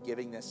am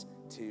giving this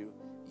to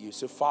you.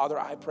 So Father,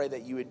 I pray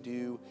that you would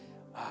do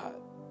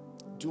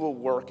a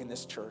work in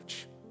this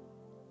church.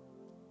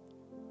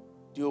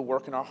 Do a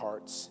work in our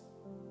hearts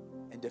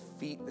and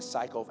defeat the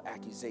cycle of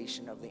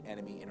accusation of the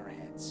enemy in our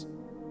heads.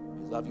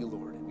 We love you,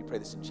 Lord, and we pray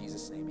this in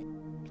Jesus'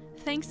 name.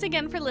 Thanks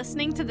again for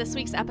listening to this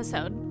week's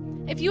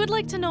episode. If you would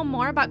like to know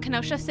more about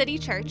Kenosha City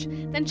Church,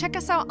 then check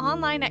us out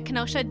online at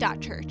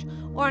kenosha.church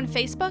or on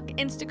Facebook,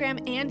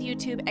 Instagram, and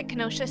YouTube at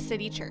Kenosha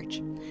City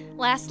Church.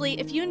 Lastly,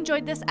 if you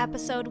enjoyed this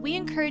episode, we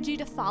encourage you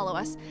to follow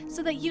us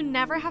so that you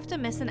never have to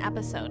miss an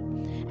episode.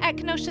 At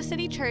Kenosha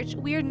City Church,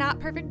 we are not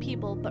perfect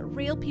people, but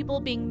real people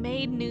being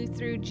made new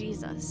through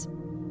Jesus.